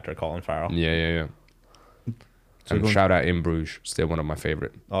character actor, Colin Farrell. yeah. So And going- shout out In Bruges, still one of my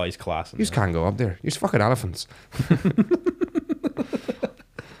favorite. Oh, he's class. in You just that. can't go up there. You're fucking elephants.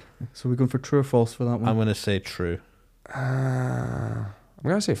 So we're going for true or false for that one. I'm gonna say true. I'm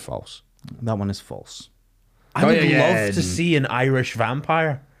gonna say false. That one is false. I Oh, would yeah, love to see an Irish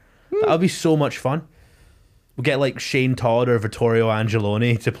vampire. That would be so much fun. We'll get like Shane Todd or Vittorio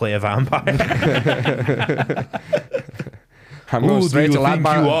Angeloni to play a vampire. I'm Who going do straight you to Lad think you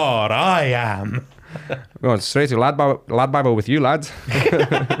Bible. are? I am. Going straight to Lad Bible with you, lads.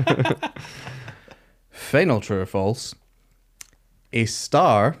 Final true or false. A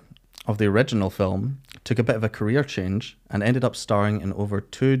star of the original film took a bit of a career change and ended up starring in over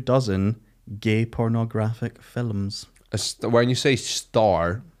 24 gay pornographic films. When you say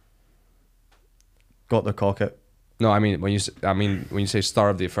star, Got their cock out. no, I mean when you say star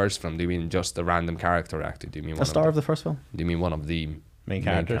of the first film, do you mean just a random character actor? Do you mean one A star of of the first film? Do you mean one of the Main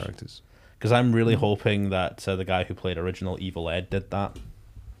characters. Because I'm really hoping that the guy who played original Evil Ed did that.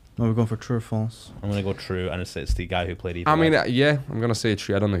 No, we're going for true or false. I'm gonna go true, and it's the guy who played Evil I mean, Ed. yeah, I'm gonna say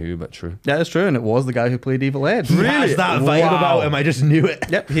true. I don't know who, but true. Yeah, it's true, and it was the guy who played Evil Ed. He has that vibe Wow. about him. I just knew it.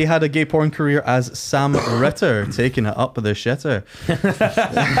 Yep, he had a gay porn career as Sam Ritter, taking it up with the shitter.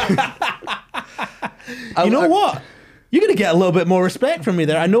 You know what? You're gonna get a little bit more respect from me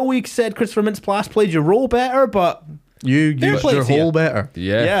there. I know we said Christopher Mintz-Plasse played your role better, but You Fair used play your to you. hole better.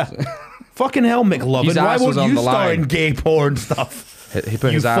 Yeah, yeah. Fucking hell, McLovin. His Why ass was won't on you the star line. in gay porn stuff? He put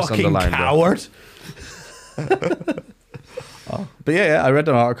You his ass on the fucking line, bro. coward. But yeah, I read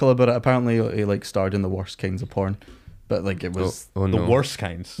an article about it. Apparently, he like starred in the worst kinds of porn, but like it was Oh The no. worst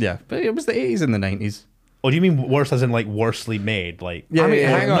kinds. yeah, but it was the 80s and the 90s. Oh, do you mean worse as in like worsely made? Like Yeah, I mean,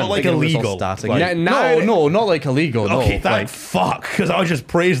 hang on. not like It was all illegal. static. Like, No, not like illegal. No, okay, thank like fuck, because I just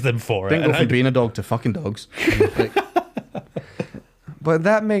praised them for it. didn't go and from I- being a dog to fucking dogs. Like, But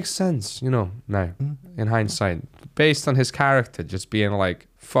that makes sense, now, in hindsight. Based on his character just being like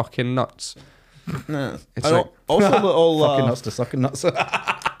fucking nuts. It's like, also a little fucking nuts to sucking nuts.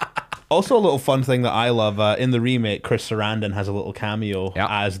 Also, a little fun thing that I love in the remake, Chris Sarandon has a little cameo Yeah.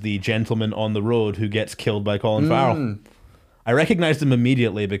 as the gentleman on the road who gets killed by Colin Farrell. I recognized him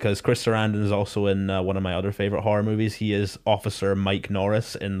immediately because Chris Sarandon is also in one of my other favorite horror movies. He is Officer Mike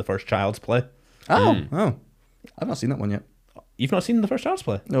Norris in the first Child's Play. Oh, I've not seen that one yet. You've not seen the first Child's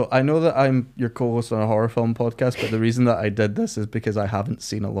Play? No, I know that I'm your co-host on a horror film podcast, but the reason that I did this is because I haven't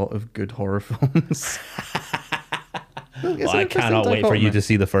seen a lot of good horror films. Well, I cannot wait for you to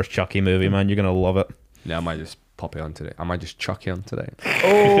see the first Chucky movie, man. You're gonna love it. yeah, I might just pop it on today. I might just chuck it on today.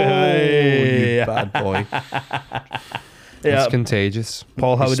 Oh, you bad boy. Yeah, It's contagious.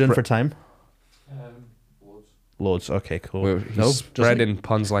 Paul, how are we doing Spre- for time? Loads. Okay, cool. He's No, just spreading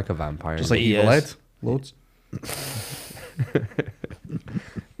puns like a vampire. Just like He Evil is. Ed. Loads.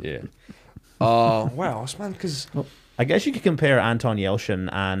 yeah. What else, man? Because I guess you could compare Anton Yelchin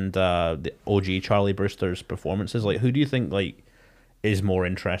and the OG Charlie Brewster's performances. Like, who do you think is more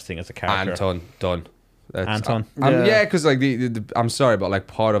interesting as a character? Anton, done. Anton? Yeah, because like the I'm sorry, but like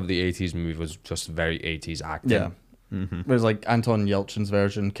part of the '80s movie was just very '80s acting. Yeah. Whereas like Anton Yelchin's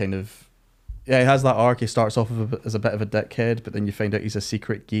version kind of, yeah, he has that arc. He starts off as a bit of a dickhead, but then you find out he's a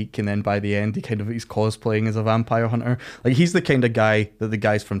secret geek, and then by the end he's cosplaying as a vampire hunter. Like he's the kind of guy that the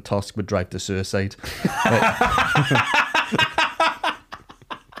guys from Tusk would drive to suicide.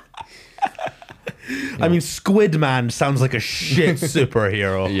 I mean, Squid Man sounds like a shit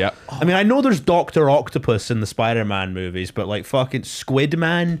superhero. Yeah. I mean, I know there's Dr. Octopus in the Spider-Man movies, but like fucking Squid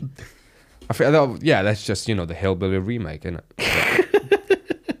Man. I feel that's just the hillbilly remake, isn't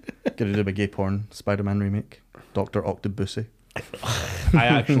it? Gonna do a gay porn Spider-Man remake. Dr. Octopussy.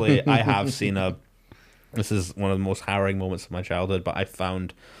 I have seen this is one of the most harrowing moments of my childhood, but I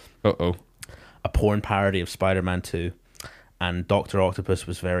found Uh-oh. a porn parody of Spider-Man 2, and Dr. Octopus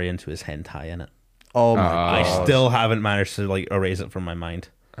was very into his hentai in it. Oh my I god. still haven't managed to erase it from my mind.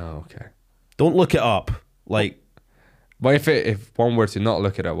 Oh, okay. Don't look it up. Like, But if one were to not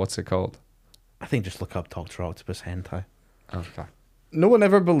look it up, what's it called? I think just look up Dr. Octopus hentai. Okay. No one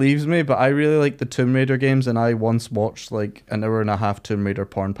ever believes me, but I really like the Tomb Raider games, and I once watched like an hour and a half Tomb Raider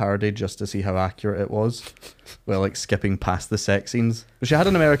porn parody just to see how accurate it was. Well, like skipping past the sex scenes. But she had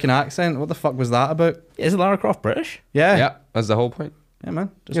an American accent. What the fuck was that about? Is Lara Croft British? Yeah. Yeah, that's the whole point. Yeah,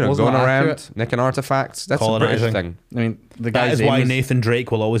 man. Just You know, wasn't going around accurate. nicking artifacts. That's a Colonizing. British thing. I mean, the That guy's is why aim Nathan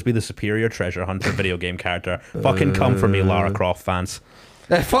Drake will always be the superior treasure hunter video game character. Fucking come for me, Lara Croft fans.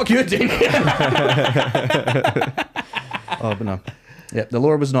 Fuck you, Dean. Oh, but no. Yeah, the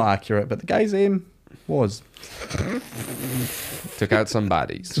lore was not accurate, but the guy's aim was. Took out some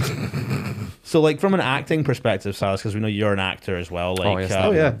baddies. So, like, from an acting perspective, Sylas, because we know you're an actor as well. Like, Oh, yes,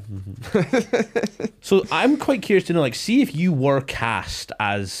 Oh, yeah. So I'm quite curious to know, like, see if you were cast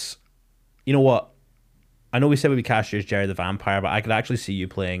as, you know what? I know we said we'd cast you as Jerry the Vampire, but I could actually see you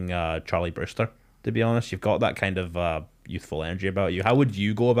playing Charlie Brewster. To be honest, you've got that kind of youthful energy about you. How would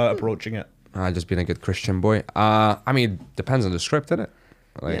you go about approaching it? Just being a good Christian boy. I mean, depends on the script, innit?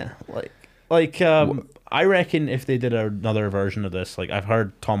 Like, Yeah, I reckon if they did another version of this, like I've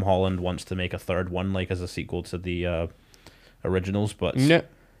heard Tom Holland wants to make a third one, like as a sequel to the originals, but yeah.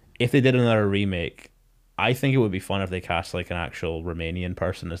 if they did another remake, I think it would be fun if they cast like an actual Romanian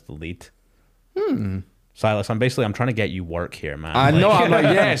person as the lead. Sylas, I'm trying to get you work here, man. I know. I'm like,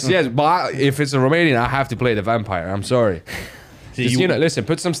 yes, but if it's a Romanian, I have to play the vampire. I'm sorry. See, Just, you know, listen,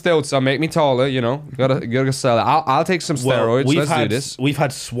 put some stilts on, make me taller. You know, you gotta sell it. I'll take some steroids. Let's do this. We've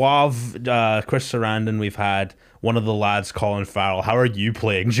had Suave, Chris Sarandon. We've had one of the lads, Colin Farrell. How are you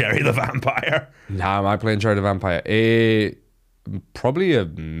playing Jerry the Vampire? Nah, am I playing Jerry the Vampire? Probably a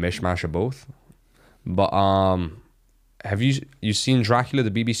mishmash of both. But have you seen Dracula,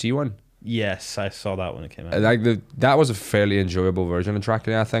 the BBC one? Yes, I saw that when it came out. Like that was a fairly enjoyable version of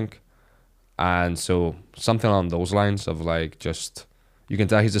Dracula, I think. And so something along those lines of like, just you can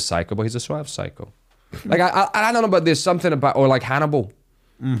tell he's a psycho, but he's a suave psycho. Like I don't know about this, something about, or like Hannibal,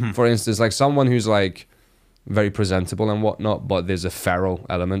 for instance, like someone who's like very presentable and whatnot, but there's a feral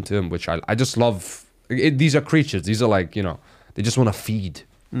element to him, which I just love. These are creatures. These are like, you know, they just want to feed.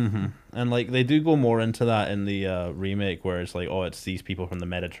 And like they do go more into that in the remake, where it's like, oh, it's these people from the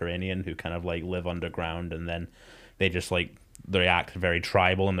Mediterranean who kind of like live underground, and then they just like they act very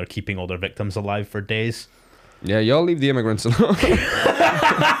tribal, and they're keeping all their victims alive for days. Yeah, y'all leave the immigrants alone.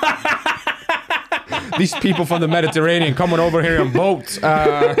 These people from the Mediterranean coming over here on boats.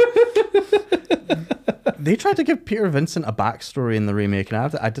 They tried to give Peter Vincent a backstory in the remake,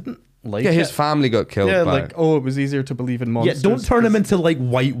 and I didn't like Yeah, it. his family got killed. Yeah, by like, oh, it was easier to believe in Yeah, monsters. don't turn him into like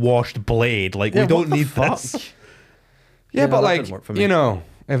whitewashed Blade. Like Yeah, we don't what the need fuck? this. Yeah, Yeah, but that like, didn't work for me. you know,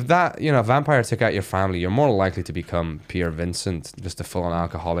 if that, you know, a vampire took out your family, you're more likely to become Pierre Vincent, just a full-on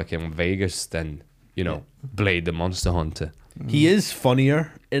alcoholic in Vegas, than, you know, Blade the Monster Hunter. He is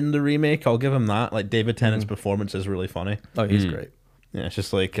funnier in the remake. I'll give him that. Like David Tennant's performance is really funny. Oh, he's great. Yeah, it's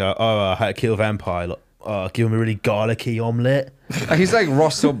just like, how to kill a vampire. Like, give him a really garlicky omelette. He's like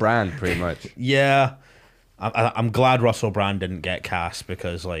Russell Brand, pretty much. Yeah, I'm glad Russell Brand didn't get cast,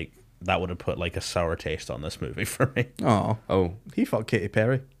 because like that would have put like a sour taste on this movie for me. Oh, he fucked Katy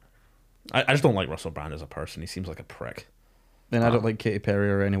Perry. I just don't like Russell Brand as a person. He seems like a prick. Then I don't like Katy Perry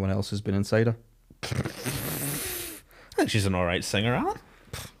or anyone else who's been inside her. I think she's an alright singer, Alan.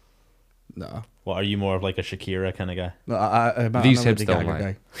 No. What, are you more of like a Shakira kind of guy? No, I'm These a hips Lady don't Gaga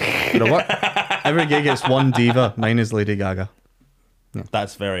lie. guy. You know what? Every gig gets one diva. Mine is Lady Gaga.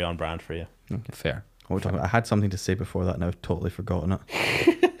 That's very on brand for you. Fair. What are we talking about? I had something to say before that, and I've totally forgotten it.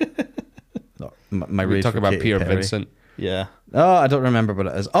 No, my We rage talk for about Katy Pierre Perry. Vincent. Yeah. Oh, I don't remember what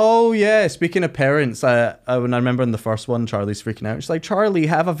it is. Oh, yeah. Speaking of parents, when I remember in the first one, Charlie's freaking out. She's like, Charlie,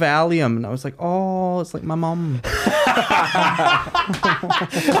 have a Valium. And I was like, oh, it's like my mum.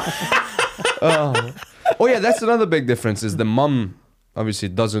 Oh yeah, that's another big difference, is the mum obviously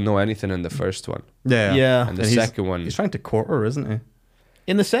doesn't know anything in the first one. Yeah. Yeah. And the And second one, He's trying to court her, isn't he?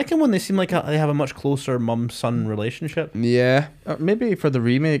 In the second one, they seem like they have a much closer mum-son relationship. yeah. Maybe for the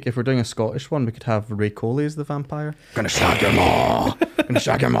remake, if we're doing a Scottish one, we could have Ray Coley as the vampire. Gonna shag your maw. Gonna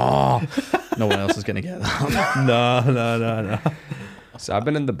shag your maw. No one else is gonna get that. No. So I've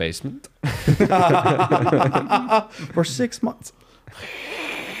been in the basement. For 6 months.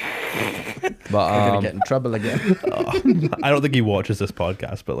 But We're gonna get in trouble again. I don't think he watches this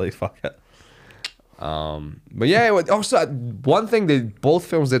podcast, but like, fuck it. but yeah, also one thing that both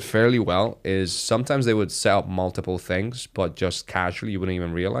films did fairly well is sometimes they would set up multiple things, but just casually you wouldn't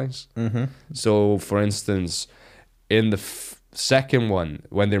even realize. So for instance, in the second one,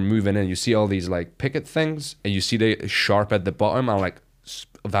 when they're moving in, you see all these like picket things, and you see they sharp at the bottom. I'm like,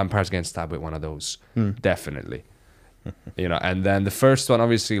 vampires getting stabbed with one of those, definitely. You know, and then the first one,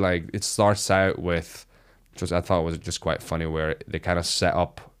 obviously, like it starts out with, just I thought was just quite funny, where they kind of set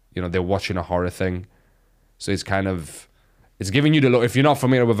up, you know, they're watching a horror thing, so it's kind of, It's giving you the lore. If you're not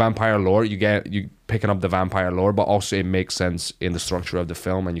familiar with vampire lore, you picking up the vampire lore, but also it makes sense in the structure of the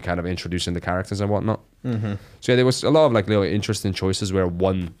film, and you kind of introducing the characters and whatnot. Mm-hmm. So yeah, there was a lot of like little interesting choices where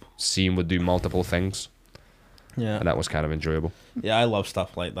one scene would do multiple things. Yeah, And that was kind of enjoyable. Yeah, I love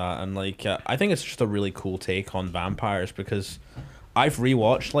stuff like that, and like I think it's just a really cool take on vampires because I've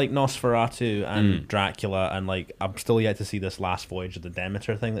rewatched like Nosferatu and Dracula, and like I'm still yet to see this last Voyage of the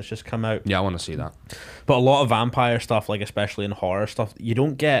Demeter thing that's just come out. Yeah, I want to see that. But a lot of vampire stuff, like especially in horror stuff, you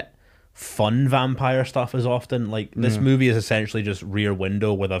don't get fun vampire stuff as often. Like this movie is essentially just Rear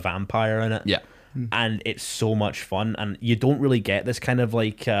Window with a vampire in it. Yeah. And it's so much fun, and you don't really get this kind of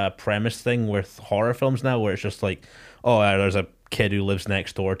like premise thing with horror films now, where it's just like, oh, there's a kid who lives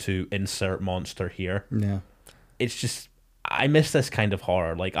next door to insert monster here. Yeah, it's just I miss this kind of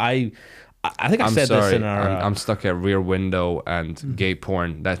horror. Like I think I I'm said sorry, this in our. I'm stuck at Rear Window and gay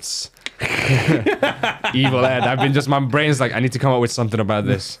porn. That's evil Ed. I've been just my brain's like I need to come up with something about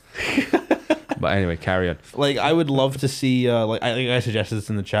this. But anyway, carry on. Like, I would love to see, like, I think I suggested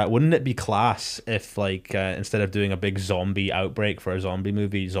this in the chat. Wouldn't it be class if, like, instead of doing a big zombie outbreak for a zombie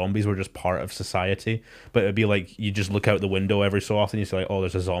movie, zombies were just part of society? But it would be like you just look out the window every so often, you say, like, oh,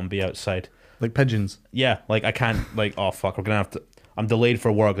 there's a zombie outside. like pigeons. Yeah, like, I can't, like, oh, fuck, we're going to have to. I'm delayed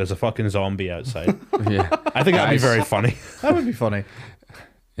for work. There's a fucking zombie outside. Yeah, I think that'd be Guys. very funny. That would be funny.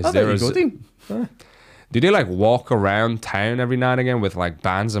 is there you a go, Dean. do they like walk around town every now and again with like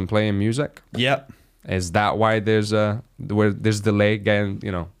bands and playing music? Yep. Is that why there's delay getting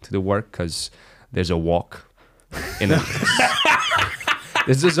to the work? Because there's a walk in a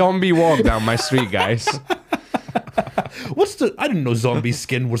there's a zombie walk down my street, guys. I didn't know zombie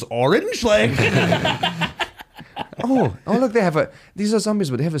skin was orange. Like, Oh look, these are zombies,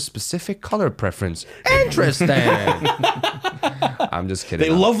 but they have a specific color preference. Interesting. I'm just kidding.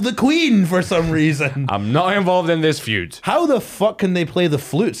 they love the queen for some reason. I'm not involved in this feud. How the fuck can they play the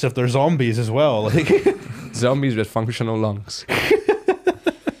flutes if they're zombies as well? Like, Zombies with functional lungs.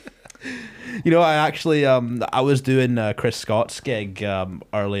 I actually I was doing Chris Scott's gig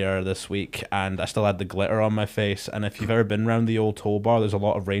earlier this week, and I still had the glitter on my face. And if you've ever been around the old toll bar, there's a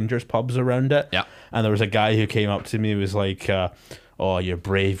lot of Rangers pubs around it. Yeah. And there was a guy who came up to me who was like, oh, you're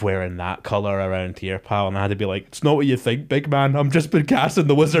brave wearing that colour around here, pal. And I had to be like, it's not what you think, big man. I've just been casting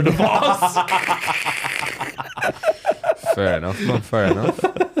the Wizard of Oz. Fair enough. Fair enough.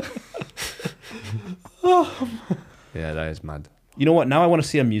 Yeah, that is mad. You know what? Now I want to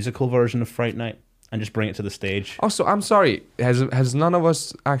see a musical version of Fright Night and just bring it to the stage. Also, I'm sorry. Has none of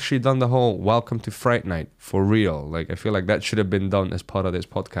us actually done the whole "Welcome to Fright Night" for real? Like, I feel like that should have been done as part of this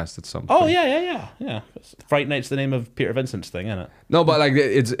podcast at some point. Oh yeah. Fright Night's the name of Peter Vincent's thing, isn't it? No, but like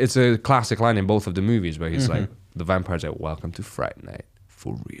it's a classic line in both of the movies where he's like, the vampire's like, "Welcome to Fright Night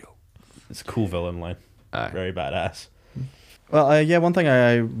for real." It's a cool villain line. Aye. Very badass. Well, yeah, one thing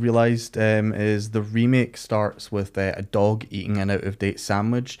I realised is the remake starts with a dog eating an out-of-date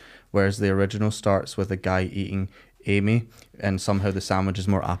sandwich, whereas the original starts with a guy eating Amy, and somehow the sandwich is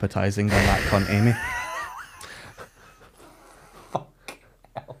more appetising than that cunt Amy.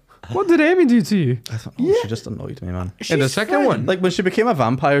 What did Amy do to you? I thought, oh, she just annoyed me, man. In the second one? Like, when she became a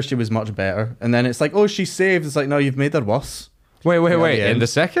vampire, she was much better. And then it's like, oh, she's saved. It's like, no, you've made her worse. Wait. the In end. the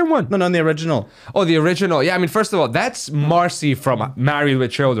second one? No, in the original. Oh, the original. Yeah, I mean, first of all, that's Marcy from Married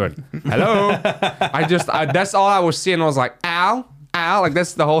with Children. Hello. That's all I was seeing. I was like, ow. Like,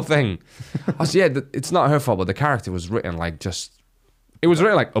 that's the whole thing. Also, yeah, it's not her fault, but the character was written like it was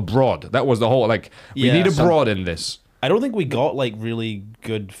written like abroad. That was the whole, like, we Yeah, need abroad in this. I don't think we got like really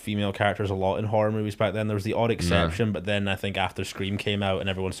good female characters a lot in horror movies back then. There was the odd exception, but then I think after Scream came out and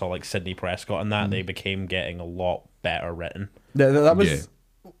everyone saw like Sidney Prescott and that, they became getting a lot better written. That was... Yeah.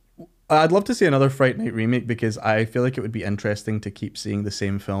 I'd love to see another Fright Night remake because I feel like it would be interesting to keep seeing the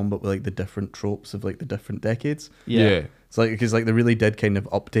same film but with like the different tropes of like the different decades. Yeah. It's like, because like they really did kind of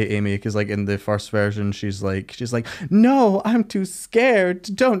update Amy, because like in the first version she's like, no, I'm too scared,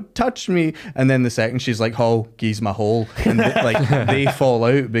 don't touch me, and then the second she's like, oh, geez, my hole, and they fall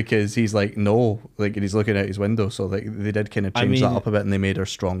out because he's like, no, like, and he's looking out his window. So like they did kind of change that up a bit, and they made her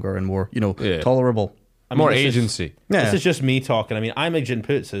stronger and more tolerable. I mean, More this is- agency. Yeah. This is just me talking. I mean, Imogen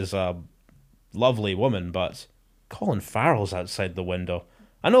Poots is a lovely woman, but Colin Farrell's outside the window.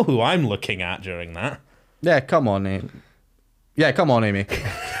 I know who I'm looking at during that. Yeah, come on, Amy.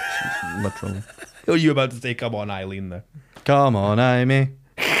 Literally. Who are you about to say, come on, Eileen, there? Come on, Amy.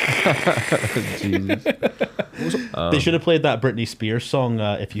 Jesus. They should have played that Britney Spears song,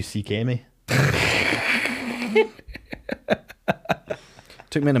 If You Seek Amy.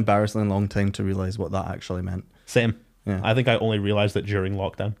 Took me an embarrassingly long time to realise what that actually meant. Same. Yeah. I think I only realised it during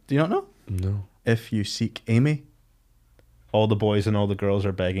lockdown. Do you not know? No. If you seek Amy. All the boys and all the girls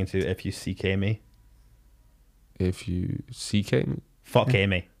are begging to if you CK me. If you CK me? Fuck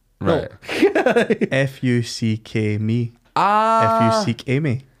Amy. Right. F-U-C-K me. Ah. F-U-seek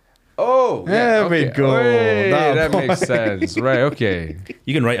Amy. Oh, There we go. Hey, that point. makes sense. Right, okay.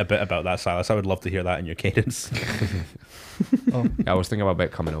 You can write a bit about that, Silas. I would love to hear that in your cadence. I was thinking about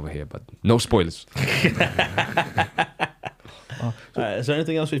Beck coming over here, but no spoilers. Is there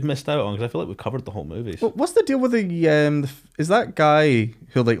anything else we've missed out on? Because I feel like we've covered the whole movie. Well, what's the deal with is that guy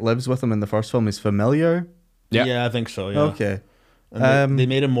who like lives with him in the first film is familiar? Yeah. Yeah, I think so. Yeah. Okay. And they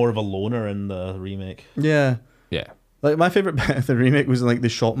made him more of a loner in the remake. Yeah. Yeah. Like my favorite bit of the remake was like they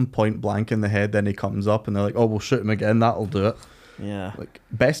shot him point blank in the head, then he comes up and they're like, "Oh, we'll shoot him again. That'll do it." Yeah. Like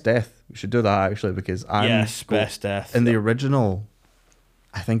best death. We should do that actually because best death. in the original.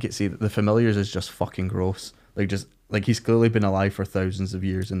 I think it's the familiars is just fucking gross. Like he's clearly been alive for thousands of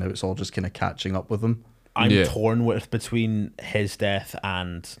years and now it's all just kind of catching up with him. I'm torn between his death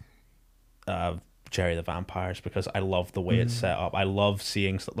and Jerry the Vampires because I love the way it's set up. I love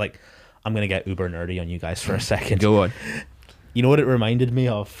seeing like. I'm going to get uber nerdy on you guys for a second. Go on. You know what it reminded me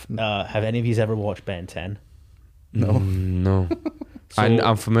of? Have any of you ever watched Ben 10? No. No. So,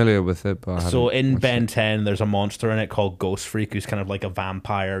 I'm familiar with it, but so in Ben 10, there's a monster in it called Ghost Freak, who's kind of like a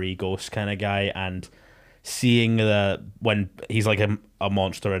vampire-y ghost kind of guy, and seeing when he's like a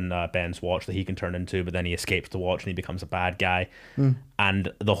monster in Ben's watch that he can turn into, but then he escapes the watch and he becomes a bad guy.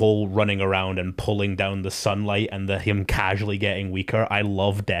 And the whole running around and pulling down the sunlight and him casually getting weaker. I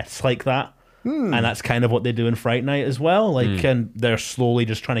love deaths like that. And that's kind of what they do in Fright Night as well. Like, and they're slowly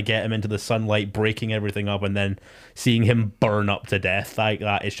just trying to get him into the sunlight, breaking everything up, and then seeing him burn up to death like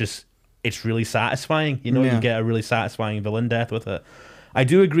that. It's really satisfying. You know, you get a really satisfying villain death with it. I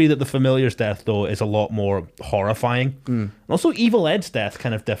do agree that the Familiar's death, though, is a lot more horrifying. And also, Evil Ed's death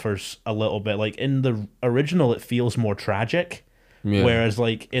kind of differs a little bit. Like, in the original, it feels more tragic. Yeah. Whereas,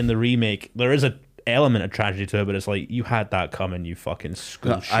 like, in the remake, there is a element of tragedy to it, but it's like, you had that coming, you fucking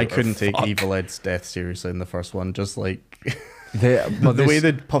school shooter. I couldn't take Evil Ed's death seriously in the first one. Just like... the way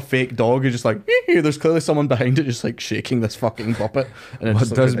the fake dog is just like, there's clearly someone behind it just like shaking this fucking puppet. And what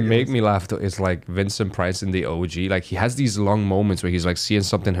does make me laugh though is like Vincent Price in the OG, like he has these long moments where he's like seeing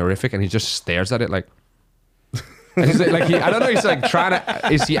something horrific and he just stares at it like, and he's like I don't know, he's like trying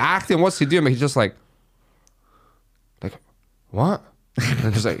to, is he acting, what's he doing, but he's just like what,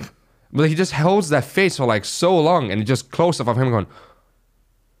 and just like, but he just holds that face for like so long and it just close up of him going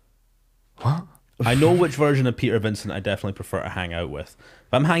what. I know which version of Peter Vincent I definitely prefer to hang out with.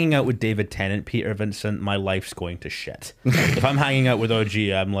 If I'm hanging out with David Tennant, Peter Vincent, my life's going to shit. If I'm hanging out with OG,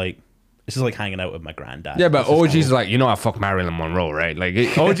 I'm like, this is like hanging out with my granddad. Yeah, but OG's like, you know, I fuck Marilyn Monroe, right?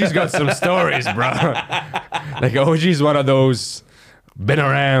 Like, OG's got some stories, bro. Like, OG's one of those, been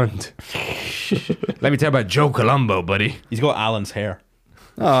around. Let me tell you about Joe Colombo, buddy. He's got Alan's hair.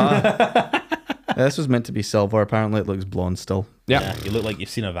 This was meant to be silver. Apparently, it looks blonde still. Yeah, you look like you've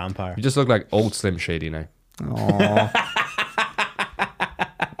seen a vampire. You just look like old Slim Shady now. Aww.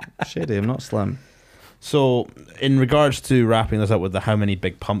 Shady, I'm not slim. So, in regards to wrapping this up with how many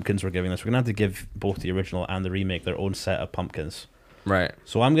big pumpkins we're giving this, we're going to have to give both the original and the remake their own set of pumpkins. Right.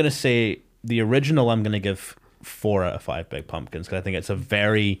 So, I'm going to say the original, I'm going to give 4 out of 5 big pumpkins because I think it's a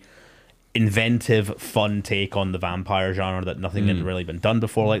very inventive, fun take on the vampire genre that nothing had really been done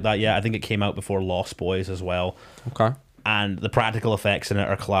before like that yet. I think it came out before Lost Boys as well. Okay. And the practical effects in it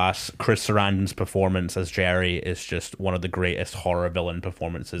are class. Chris Sarandon's performance as Jerry is just one of the greatest horror villain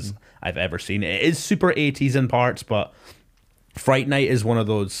performances I've ever seen. It is super 80s in parts, but Fright Night is one of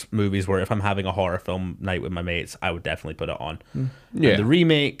those movies where if I'm having a horror film night with my mates, I would definitely put it on. Yeah. And the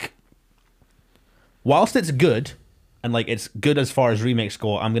remake, whilst it's good, and like it's good as far as remakes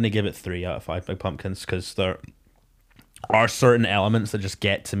go, I'm going to give it 3 out of 5 big pumpkins because there are certain elements that just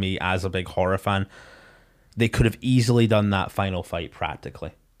get to me as a big horror fan. They could have easily done that final fight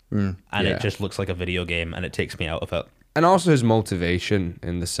practically. And it just looks like a video game and it takes me out of it. And also his motivation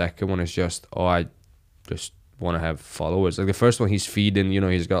in the second one is just, I just want to have followers. Like the first one, he's feeding,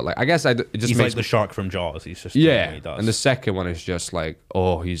 he's got like, I guess it just he's makes like the shark from Jaws. He's just doing what he does. And the second one is just like,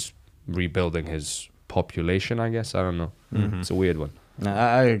 he's rebuilding his population, I guess. I don't know. It's a weird one.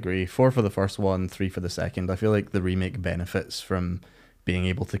 I agree. 4 for the first one, 3 for the second. I feel like the remake benefits from being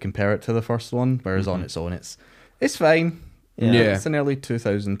able to compare it to the first one, whereas on its own, it's fine. Yeah. It's an early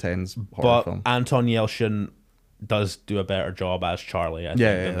 2010s horror film. Anton Yelchin does do a better job as Charlie, I think,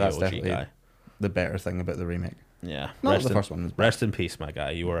 than that's the OG definitely guy. The better thing about the remake. Yeah. Not the first one was bad. Rest in peace, my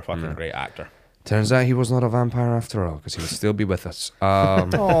guy. You were a fucking great actor. Turns out he was not a vampire after all, because he would still be with us. Oh.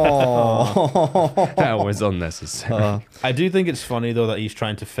 That was unnecessary. I do think it's funny though that he's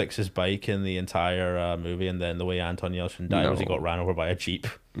trying to fix his bike in the entire movie, and then the way Anton Yelchin died was he got ran over by a jeep.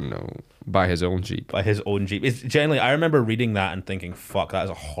 No, by his own jeep. By his own jeep. It's generally, I remember reading that and thinking, "Fuck, that is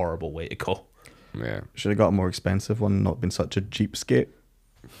a horrible way to go." Yeah. Should have got a more expensive one, not been such a cheapskate.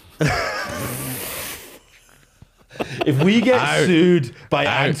 If we get sued by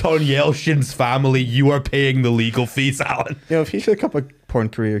Anton Yelchin's family, you are paying the legal fees, Alan. You know, if he took up a porn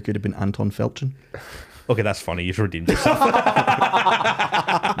career, it could have been Anton Felchin. Okay, that's funny. You've redeemed yourself. Well,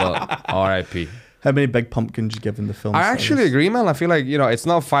 R.I.P. How many big pumpkins you give in the film? I actually agree, man. I feel like, you know, it's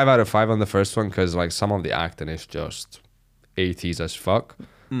not 5 out of 5 on the first one because, like, some of the acting is just 80s as fuck.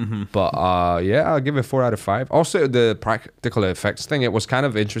 Mm-hmm. But yeah, I'll give it 4 out of 5. Also, the practical effects thing, it was kind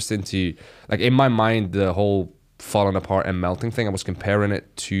of interesting to, like, in my mind, the whole falling apart and melting thing, I was comparing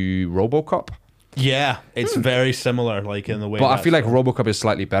it to RoboCop. Yeah, it's very similar, like in the way. But I feel like RoboCop is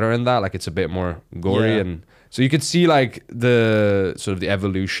slightly better in that. Like, it's a bit more gory, and so you could see like the sort of the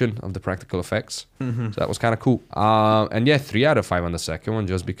evolution of the practical effects. So that was kind of cool. And yeah, 3 out of 5 on the second one,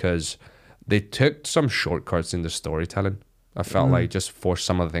 just because they took some shortcuts in the storytelling. I felt like just forced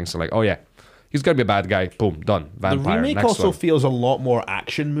some of the things. So like, oh yeah, he's gonna be a bad guy. Boom, done. Vampire. The remake Next also one. feels a lot more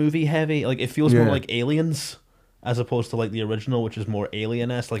action movie heavy. Like it feels more like Aliens. As opposed to like the original, which is more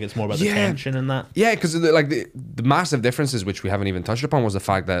alien-esque, like it's more about the tension in that. Yeah, because like the massive differences, which we haven't even touched upon, was the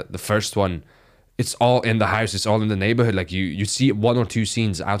fact that the first one, it's all in the house, it's all in the neighborhood. Like you see 1 or 2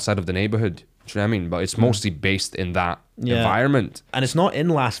 scenes outside of the neighborhood. Do you know what I mean? But it's mostly based in that environment. And it's not in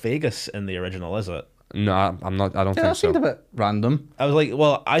Las Vegas in the original, is it? No, I'm not. I don't Yeah, think that seemed so. a bit random. I was like,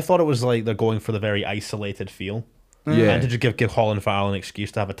 well, I thought it was like they're going for the very isolated feel. Yeah. And to just give Colin Farrell an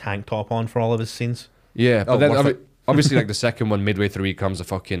excuse to have a tank top on for all of his scenes. Yeah, but Oh, then worth it. obviously, like the second one, midway through, becomes a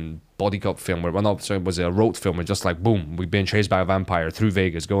fucking body cop film. Where, well, not sorry, it was a road film. Where just like boom, we've been chased by a vampire through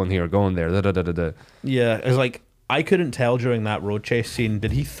Vegas, going here, going there. Da, da, da, da, da. Yeah, it was like I couldn't tell during that road chase scene.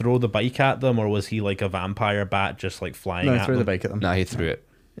 Did he throw the bike at them, or was he like a vampire bat just like flying No, at threw them? the bike at them. Nah, he threw it.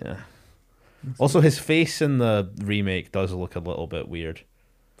 Yeah. Also, his face in the remake does look a little bit weird.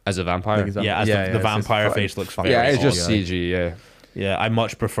 As a vampire. Like, is that- Yeah, as the it's vampire just face looks fucking very Yeah, it's odd. just CG. Yeah. Yeah, I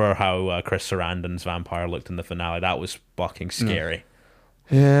much prefer how Chris Sarandon's vampire looked in the finale. That was fucking scary.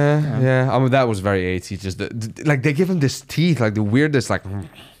 Yeah. I mean, that was very 80s. Just like they give him this teeth, like the weirdest, like.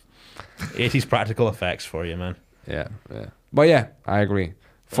 80s practical effects for you, man. Yeah. But yeah, I agree.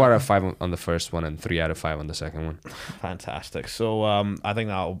 4 out of 5 on the first one and 3 out of 5 on the second one. Fantastic. So I think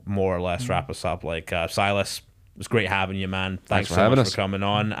that'll more or less wrap us up. Like Sylas, it was great having you, man. Thanks for so having much us. for coming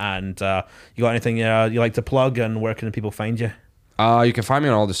on. And you got anything you like to plug, and where can people find you? You can find me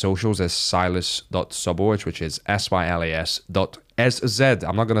on all the socials as Sylas.Szabolcs, which is SYLAS.SZ.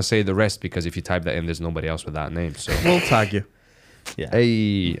 I'm not going to say the rest because if you type that in, there's nobody else with that name. So We'll tag you. Yeah.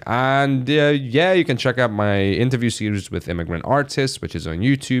 Hey, and yeah, you can check out my interview series with immigrant artists, which is on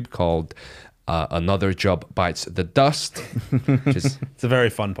YouTube called Another Job Bites the Dust. Which is, It's a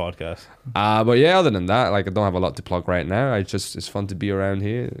very fun podcast. but yeah, other than that, like I don't have a lot to plug right now. It's fun to be around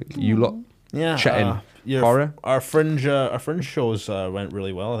here. You lot Yeah. chatting horror. Our fringe shows went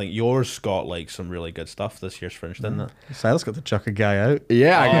really well. I think yours got like some really good stuff this year's fringe, didn't it? Silas got to chuck a guy out.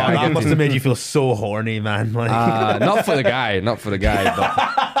 Yeah, Oh, I that get must to- have made you feel so horny, man. Like, not for the guy, but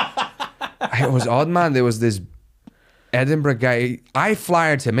it was odd, man. There was this Edinburgh guy. I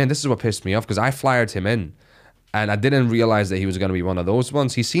flyered him in. This is what pissed me off because I flyered him in, and I didn't realize that he was going to be one of those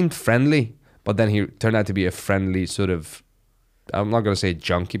ones. He seemed friendly, but then he turned out to be a friendly sort of. I'm not going to say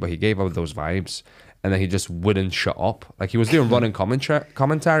junkie, but he gave up those vibes. And then he just wouldn't shut up. Like he was doing running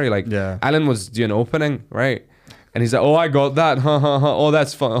commentary. Like Alan was doing opening, right? And he's like, "Oh, I got that. Ha ha ha. Oh,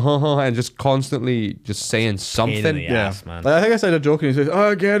 that's fun. Ha ha." And just constantly just saying something. pain in the ass, man. Like, I think I said a joke and he says,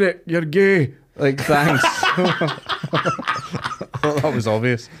 "Oh, I get it. You're gay." Like, thanks. Well, that was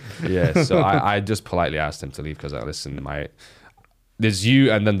obvious. Yeah. So I just politely asked him to leave because I listen, there's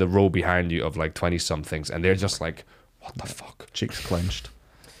you and then the row behind you of like 20 somethings, and they're just like, "What the fuck?" Cheeks clenched.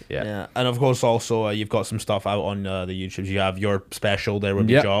 Yeah, and of course also you've got some stuff out on the YouTubes. You have your special There Would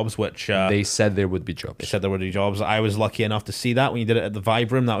Be Jobs, which they said there would be jobs. they said there would be jobs. I was lucky enough to see that when you did it at the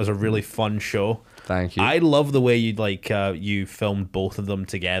Vibe Room. That was a really fun show. Thank you. I love the way you filmed both of them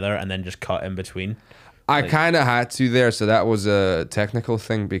together and then just cut in between. I kind of had to there, so that was a technical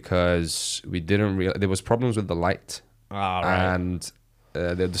thing because we didn't realize there was problems with the light, Right. and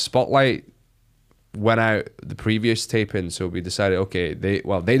the spotlight went out the previous taping, so we decided, okay, they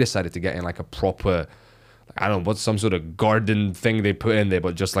decided to get in like a proper, I don't know, what's some sort of garden thing they put in there,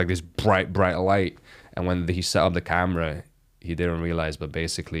 but just like this bright light. And when he set up the camera, he didn't realize, but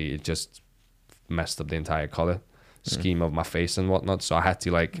basically it just messed up the entire color scheme of my face and whatnot. So I had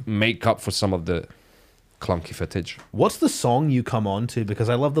to like make up for some of the clunky footage. What's the song you come on to? Because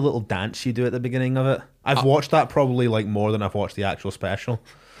I love the little dance you do at the beginning of it. I've watched that probably like more than I've watched the actual special.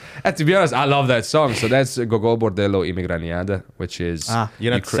 And to be honest, I love that song. So that's Gogol Bordello Immigraniada, which is... You're going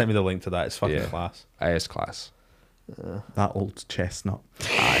to have to send me the link to that. It's fucking class. It's class. That old chestnut.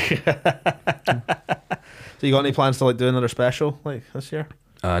 So you got any plans to like do another special like this year?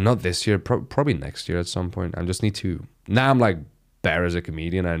 Not this year, probably next year at some point. I just need to... Now I'm like better as a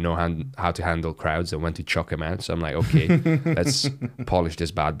comedian. I know how to handle crowds and when to chuck them out. So I'm like, okay, let's polish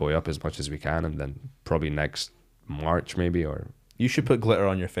this bad boy up as much as we can. And then probably next March maybe or... You should put glitter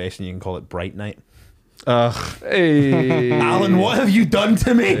on your face and you can call it Bright Night. Hey. Alan, what have you done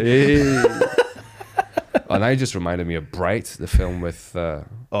to me? Hey. Oh, now you just reminded me of Bright, the film with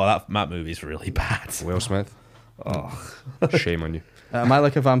that movie's really bad. Will Smith. Oh, shame on you. Am I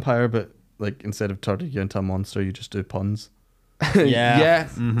like a vampire, but like instead of turning you into a monster, you just do puns? Yeah,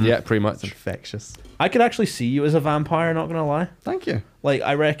 pretty much. It's infectious. I could actually see you as a vampire, not gonna lie. Thank you. Like,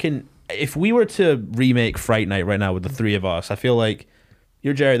 I reckon if we were to remake Fright Night right now with the three of us, I feel like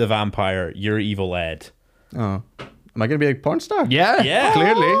you're Jerry the Vampire, you're Evil Ed. Oh. Am I going to be a porn star? Yeah.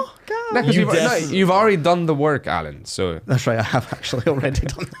 Clearly. Oh, God. No, you've already done the work, Alan. So That's right, I have actually already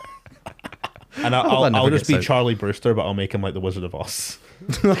done that. And I'll just be Charlie Brewster, but I'll make him like the Wizard of Oz.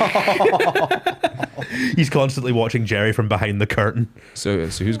 He's constantly watching Jerry from behind the curtain. So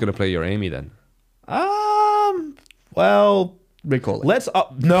who's going to play your Amy then? Well, Recall it. let's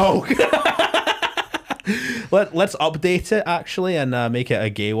update it actually and make it a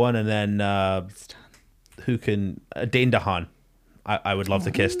gay one, and then who can Dane DeHaan. I would love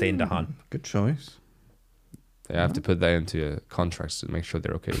to kiss Dane DeHaan. Good choice. I have to put that into contracts to make sure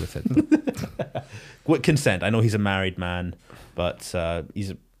they're okay with it. With consent. I know he's a married man, but he's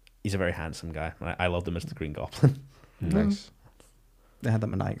a very handsome guy. I love him as the Green Goblin. Nice. They had that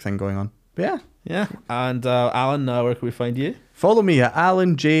maniac thing going on. But yeah. Yeah. And Alan, where can we find you? Follow me at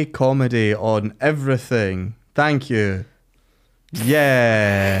Alan J Comedy on everything. Thank you.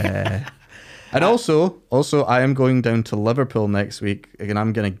 Yeah. And also, I am going down to Liverpool next week, and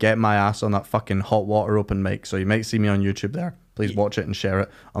I'm going to get my ass on that fucking hot water open mic. So you might see me on YouTube there. Please watch it and share it,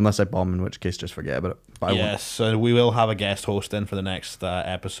 unless I bomb, in which case just forget about it. But Yes, so we will have a guest host in for the next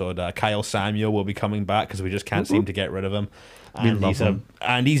episode. Kyle Samuel will be coming back because we just can't seem to get rid of him.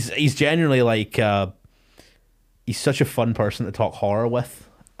 And he's genuinely like he's such a fun person to talk horror with.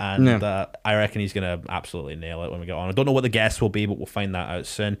 And I reckon he's going to absolutely nail it when we get on. I don't know what the guests will be, but we'll find that out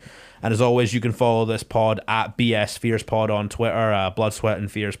soon. And as always, you can follow this pod at BS Fears Pod on Twitter, Blood, Sweat,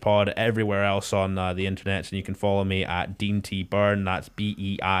 and Fears Pod everywhere else on the internet. And you can follow me at Dean T. Byrne. That's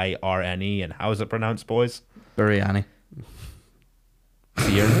Beirne. And how is it pronounced, boys? Biryani.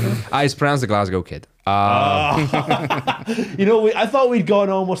 It's pronounced the Glasgow Kid. You know, I thought we'd gone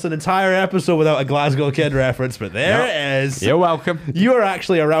almost an entire episode without a Glasgow Kid reference, but there it is. You're welcome. You were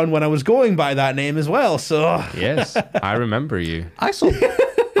actually around when I was going by that name as well, so... Yes, I remember you. I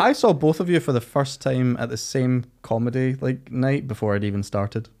saw both of you for the first time at the same comedy night before I'd even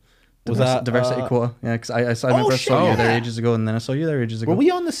started. Was that Diversity Quota? Yeah, because I remember I saw you there ages ago, and then I saw you there ages ago. Were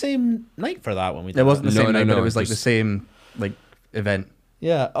we on the same night for that when we did It wasn't the same night, but it no, was like the same event.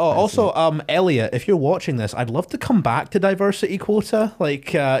 Yeah. Oh, also, Elliot, if you're watching this, I'd love to come back to Diversity Quota.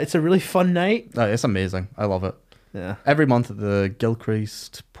 It's a really fun night. Oh, it's amazing. I love it. Yeah. Every month at the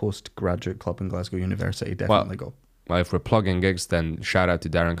Gilchrist Postgraduate Club in Glasgow University. Definitely go. Well, if we're plugging gigs, then shout out to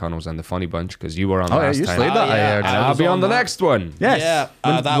Darren Connells and the Funny Bunch, because you were on last you time. slayed that. And I'll be on the next one. Yes.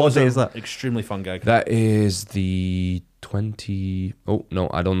 Yeah. That was is that? extremely fun gig. That is the 20... Oh,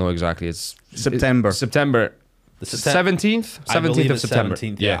 no, I don't know exactly. It's September. September. The 17th? 17th of September.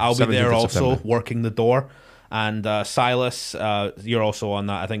 17th, yeah. I'll be 17th there of also, September. working the door. And Sylas, you're also on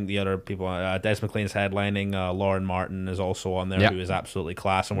that. I think the other people, Des McLean's headlining. Lauren Martin is also on there, who is absolutely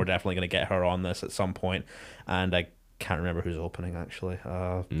class, and we're definitely going to get her on this at some point. And I can't remember who's opening, actually.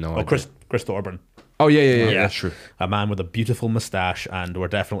 Chris Thorburn. Oh, yeah, that's true. A man with a beautiful mustache, and we're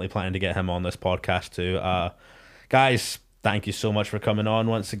definitely planning to get him on this podcast too. Guys, thank you so much for coming on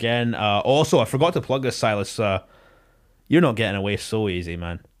once again. Also, I forgot to plug this, Silas. You're not getting away so easy,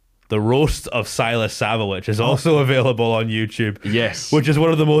 man. The Roast of Sylas Szabolcs is also available on YouTube. Yes. Which is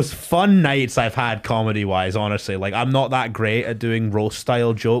one of the most fun nights I've had comedy-wise, honestly. I'm not that great at doing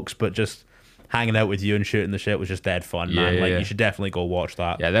roast-style jokes, but just hanging out with you and shooting the shit was just dead fun, man. You should definitely go watch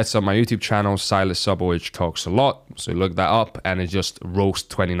that. Yeah, that's on my YouTube channel, Sylas Szabolcs Talks a Lot. So look that up, and it's just Roast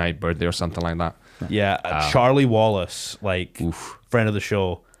 29th Birthday or something like that. Yeah, Charlie Wallace, friend of the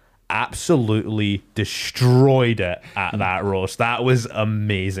show, absolutely destroyed it at that roast. That was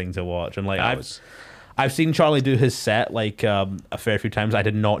amazing to watch. And like I've seen Charlie do his set like a fair few times. I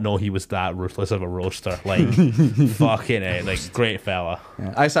did not know he was that ruthless of a roaster. Like fucking it, like great fella.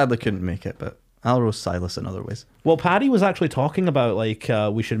 Yeah, I sadly couldn't make it, but I'll roast Sylas in other ways. Well, Paddy was actually talking about like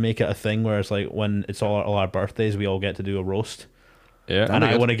we should make it a thing where it's like when it's all our birthdays, we all get to do a roast. Yeah, and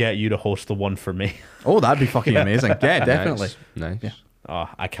I want to get you to host the one for me. Oh, that'd be fucking amazing. Yeah, definitely. Nice. Yeah. Oh,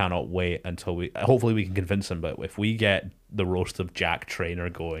 I cannot wait until hopefully we can convince him, but if we get the roast of Jack Trainer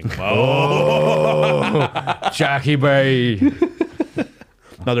going, Jackie Bay.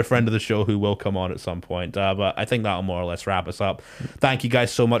 Another friend of the show who will come on at some point. But I think that'll more or less wrap us up. Thank you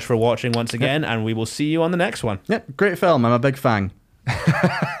guys so much for watching once again, and we will see you on the next one. Yeah, great film. I'm a big fan.